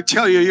Dios. Now I could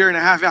tell you a year and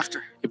a half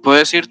after. Y puedo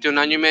decirte 1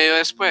 año y medio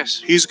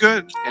después, He's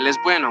good. Él es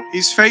bueno,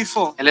 He's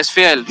faithful. Él es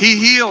fiel, He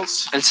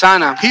heals. Él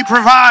sana, He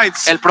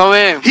provides. Él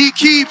provee, He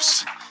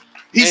keeps.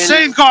 He Él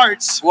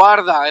safeguards.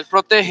 guarda, Él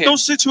protege.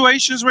 Those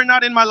situations were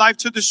not in my life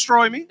to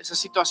destroy me Esas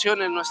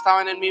situaciones no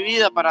estaban en mi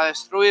vida para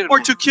destruirme, or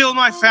to kill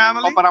my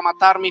family o para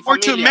matar mi or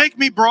to familia, make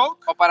me broke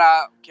o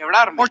para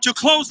quebrarme, or to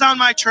close down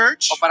my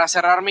church o para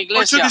cerrar mi or to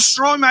iglesia,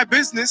 destroy my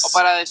business. o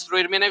para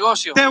destruir mi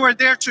negocio. They were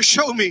there to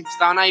show me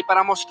Estaban ahí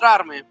para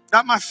mostrarme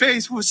that my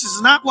faith was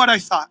not what I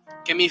thought.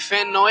 que mi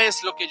fe no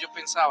es lo que yo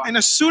pensaba. And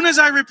as soon as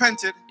I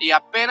repented, Y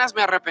apenas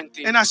me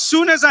arrepentí, and as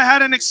soon as I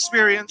had an y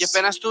experience,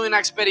 apenas tuve una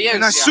and as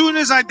experiencia, soon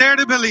as I dared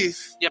to believe,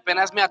 y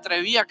apenas me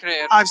atreví a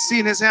creer, I've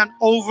seen his hand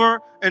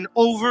over and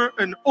over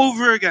and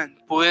over again.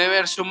 pude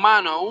ver su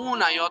mano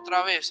una y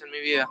otra vez en mi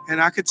vida. And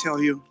I could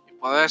tell you, Y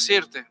puedo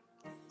decirte,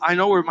 I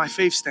know where my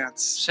faith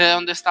stands. sé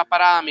dónde está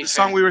parada mi The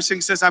song fe. we were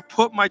singing says, I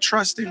put my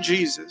trust in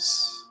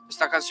Jesus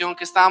Esta canción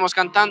que estábamos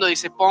cantando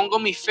dice, pongo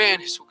mi fe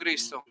en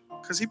Jesucristo,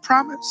 because he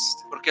promised.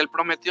 porque Él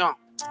prometió.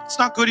 It's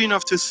not good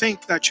enough to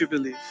think that you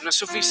believe. No es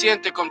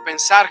suficiente con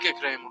pensar que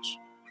creemos.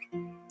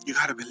 You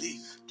got to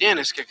believe.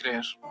 Tienes que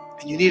creer.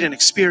 And you need an Y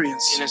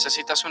experience.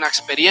 necesitas una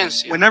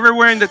experiencia. Whenever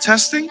we're in the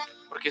testing,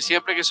 Porque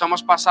siempre que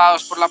somos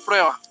pasados por la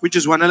prueba, we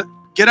just want to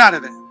get out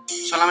of it.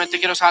 solamente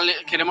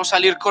queremos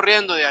salir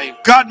corriendo de ahí.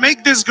 God,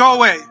 make this go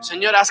away.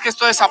 Señor, haz que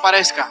esto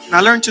desaparezca. And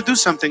I learned to do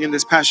something in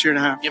this past year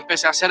and a half. Y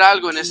empecé a hacer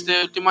algo en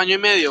este último año y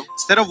medio.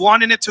 Instead of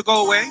wanting it to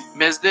go away, En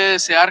vez de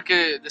desear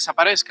que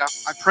desaparezca,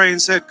 I pray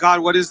and said, God,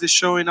 what is this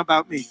showing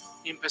about me?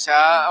 y empecé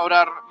a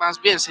orar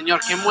más bien, Señor,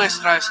 ¿qué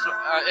muestra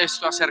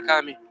esto acerca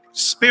de mí?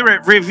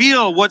 Spirit,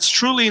 reveal what's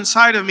truly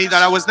inside of me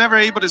that I was never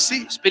able to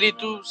see.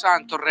 Espíritu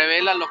Santo,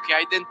 revela lo que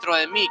hay dentro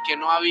de mí que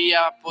no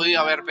había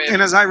podido haber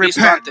And as I visto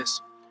repent,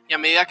 antes. Y a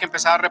medida que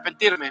empezaba a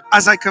arrepentirme,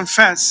 as I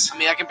confess, a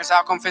medida que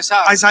empezaba a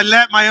confesar, as I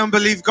let my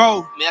unbelief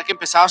go, a medida que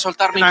empezaba a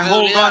soltar mi and I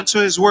hold incredulidad, on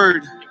to his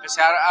word, y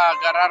empecé a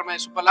agarrarme de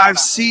su palabra, I've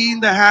seen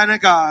the hand of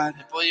God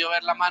he podido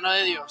ver la mano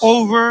de Dios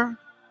over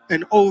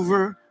and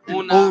over and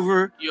una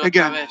over y otra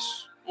again. vez,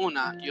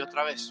 una y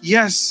otra vez.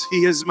 Yes,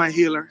 he is my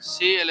healer.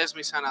 Sí, Él es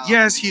mi sanador.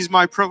 Yes, he's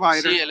my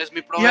provider. Sí, Él es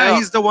mi Yeah, proveedor.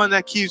 he's the one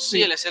that keeps Sí,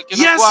 me. Él es el que nos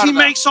Yes, he guarda.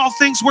 makes all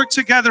things work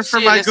together for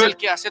Sí, Él my es el good.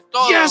 que hace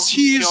todo Yes, he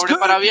que is obre good.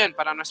 para bien,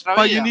 para nuestra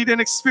But you vida. need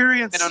an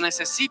experience. Pero And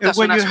necesitas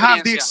when una you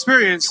have the experiencia. Y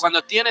experience,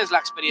 cuando tienes la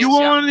you experiencia,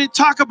 won't only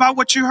talk about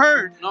what you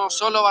heard. no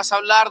solo vas a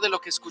hablar de lo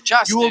que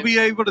escuchaste, You will be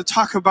able to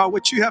talk about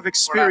what you have podrás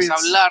experienced.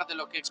 hablar de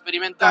lo que That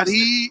experimentaste,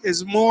 he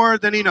is more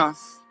than enough.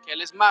 que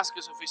Él es más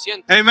que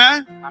suficiente.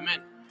 Amen.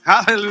 Amén.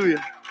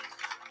 Hallelujah.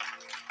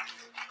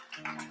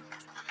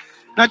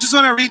 Now I just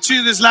want to read to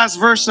you this last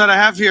verse that I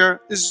have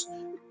here.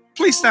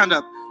 Please stand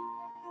up.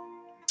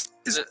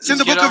 It's in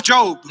the book of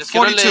Job, Les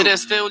quiero 42. leer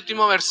este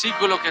último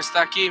versículo que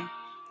está aquí.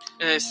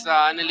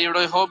 Está en el libro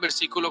de Job,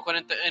 versículo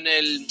 40,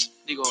 el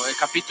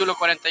capítulo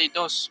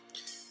 42.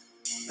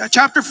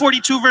 Chapter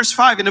 42, verse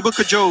 5 in the book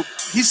of Job.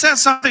 He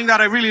says something that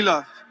I really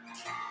love.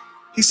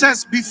 He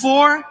says,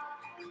 before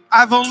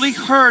I've only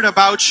heard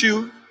about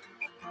you,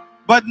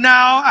 but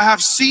now I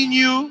have seen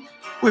you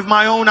with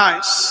my own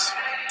eyes.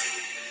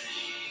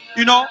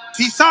 You know,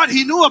 he thought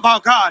he knew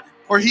about God,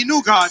 or he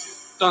knew God,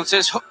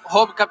 Entonces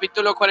Job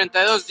capítulo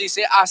 42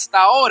 dice, hasta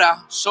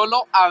ahora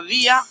solo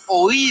había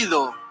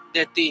oído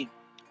de ti,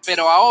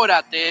 pero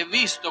ahora te he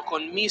visto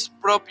con mis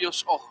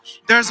propios ojos.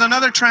 There's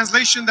another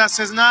translation that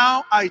says,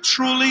 now I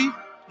truly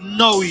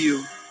know you.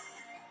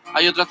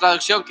 Hay otra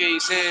traducción que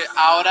dice,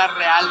 ahora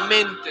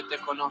realmente te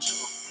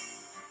conozco.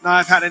 Now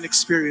I've had an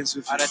experience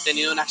with you. Ahora he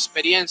tenido una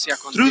experiencia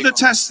Through the contigo.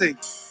 testing,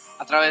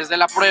 A través de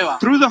la prueba,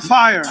 through the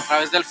fire, a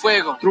través del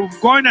fuego, through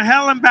going to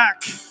hell and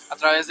back, a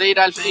través de ir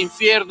al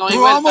infierno y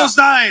through vuelta, almost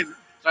dying,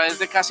 a través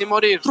de casi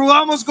morir, through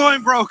almost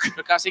going broke,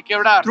 de casi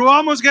quebrar, through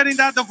almost getting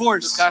that de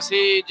divorce,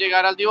 casi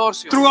llegar al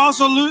divorcio, through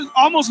also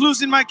almost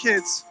losing my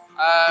kids,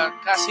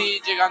 casi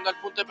llegando al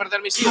punto de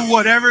perder mis through hijos.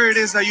 whatever it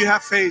is that you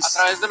have A faced.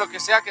 través de lo que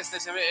sea que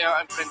estés It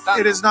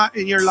enfrentando, is not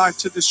in your life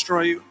to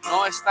destroy you.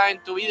 no está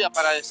en tu vida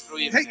para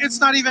destruirte. Hey, it's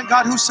not even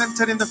God who sent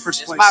it in the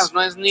first Es place. más,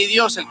 no es ni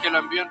Dios el que lo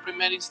envió en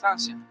primera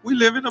instancia. We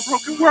live in a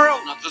broken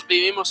world. Nosotros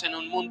vivimos en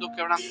un mundo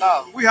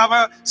quebrantado. We have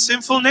a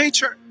sinful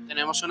nature,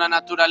 Tenemos una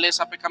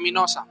naturaleza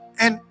pecaminosa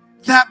and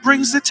that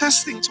brings the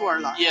testing to our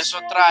y lives. eso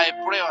trae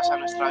pruebas a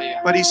nuestra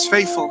vida. But He's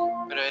faithful,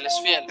 Pero Él es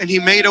fiel and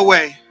He made a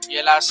way y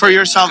Él hace for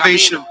your un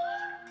salvation. camino.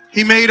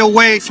 He made a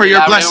way for Él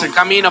your abre blessing. un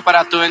camino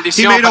para tu He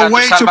bendición, made para a tu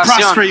way to prosper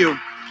salvación. you.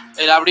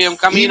 Él abrió un He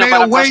camino made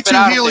para a way to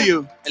heal prosperarte.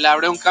 you. Él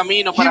abrió un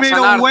camino He para made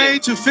a way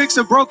sanarte. to fix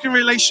a broken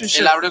relationship.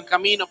 Él abre un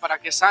camino para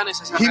que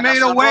sanes esa He made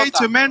a relación way rota.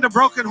 to mend a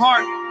broken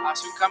heart.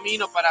 Hace un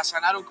camino para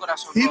sanar un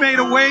corazón He made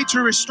a roto. way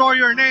to restore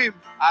your name.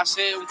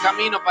 Hace un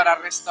camino para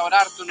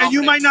restaurar tu And you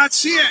nombre. might not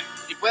see it.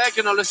 Y puede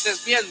que no lo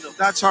estés viendo,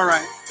 That's all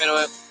right. pero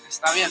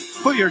está bien.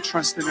 Put your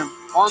trust in Him.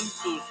 Pon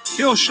tu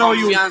He'll show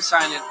you confianza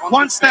en Él. Pon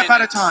one tu fe step en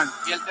at a Él. time.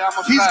 Y Él te va a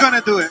He's mostrar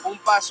going to do it. un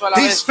paso a la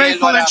He's vez que Él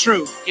lo faithful hará, and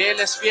true. que Él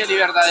es fiel y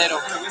verdadero.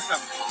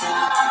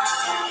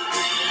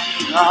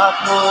 I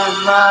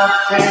put my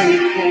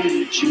faith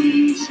in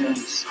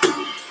Jesus,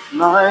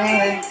 my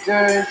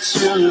anchor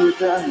to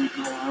the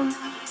ground,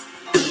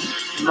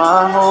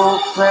 my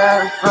hope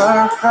and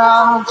firm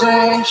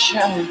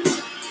foundation.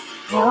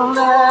 He'll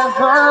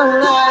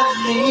never let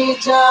me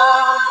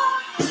down.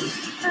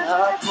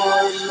 I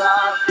put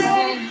my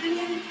faith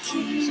in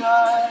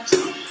Jesus,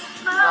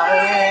 my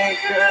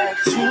anchor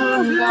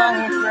to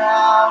the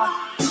ground,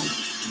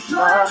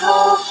 my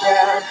hope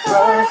and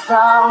firm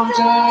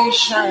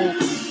foundation.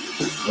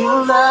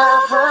 You'll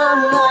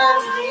never let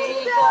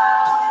me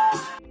down.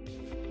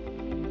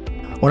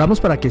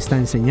 Oramos para que esta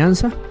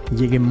enseñanza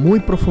llegue muy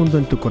profundo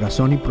en tu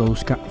corazón y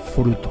produzca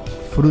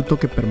fruto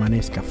que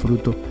permanezca,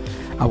 fruto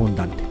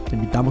abundante. Te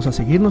invitamos a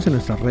seguirnos en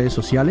nuestras redes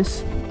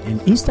sociales,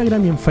 en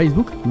Instagram y en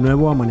Facebook,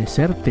 Nuevo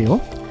Amanecer TO,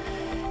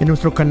 en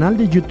nuestro canal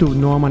de YouTube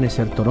Nuevo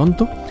Amanecer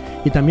Toronto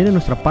y también en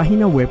nuestra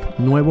página web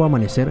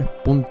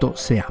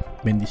nuevoamanecer.ca.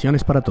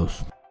 Bendiciones para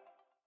todos.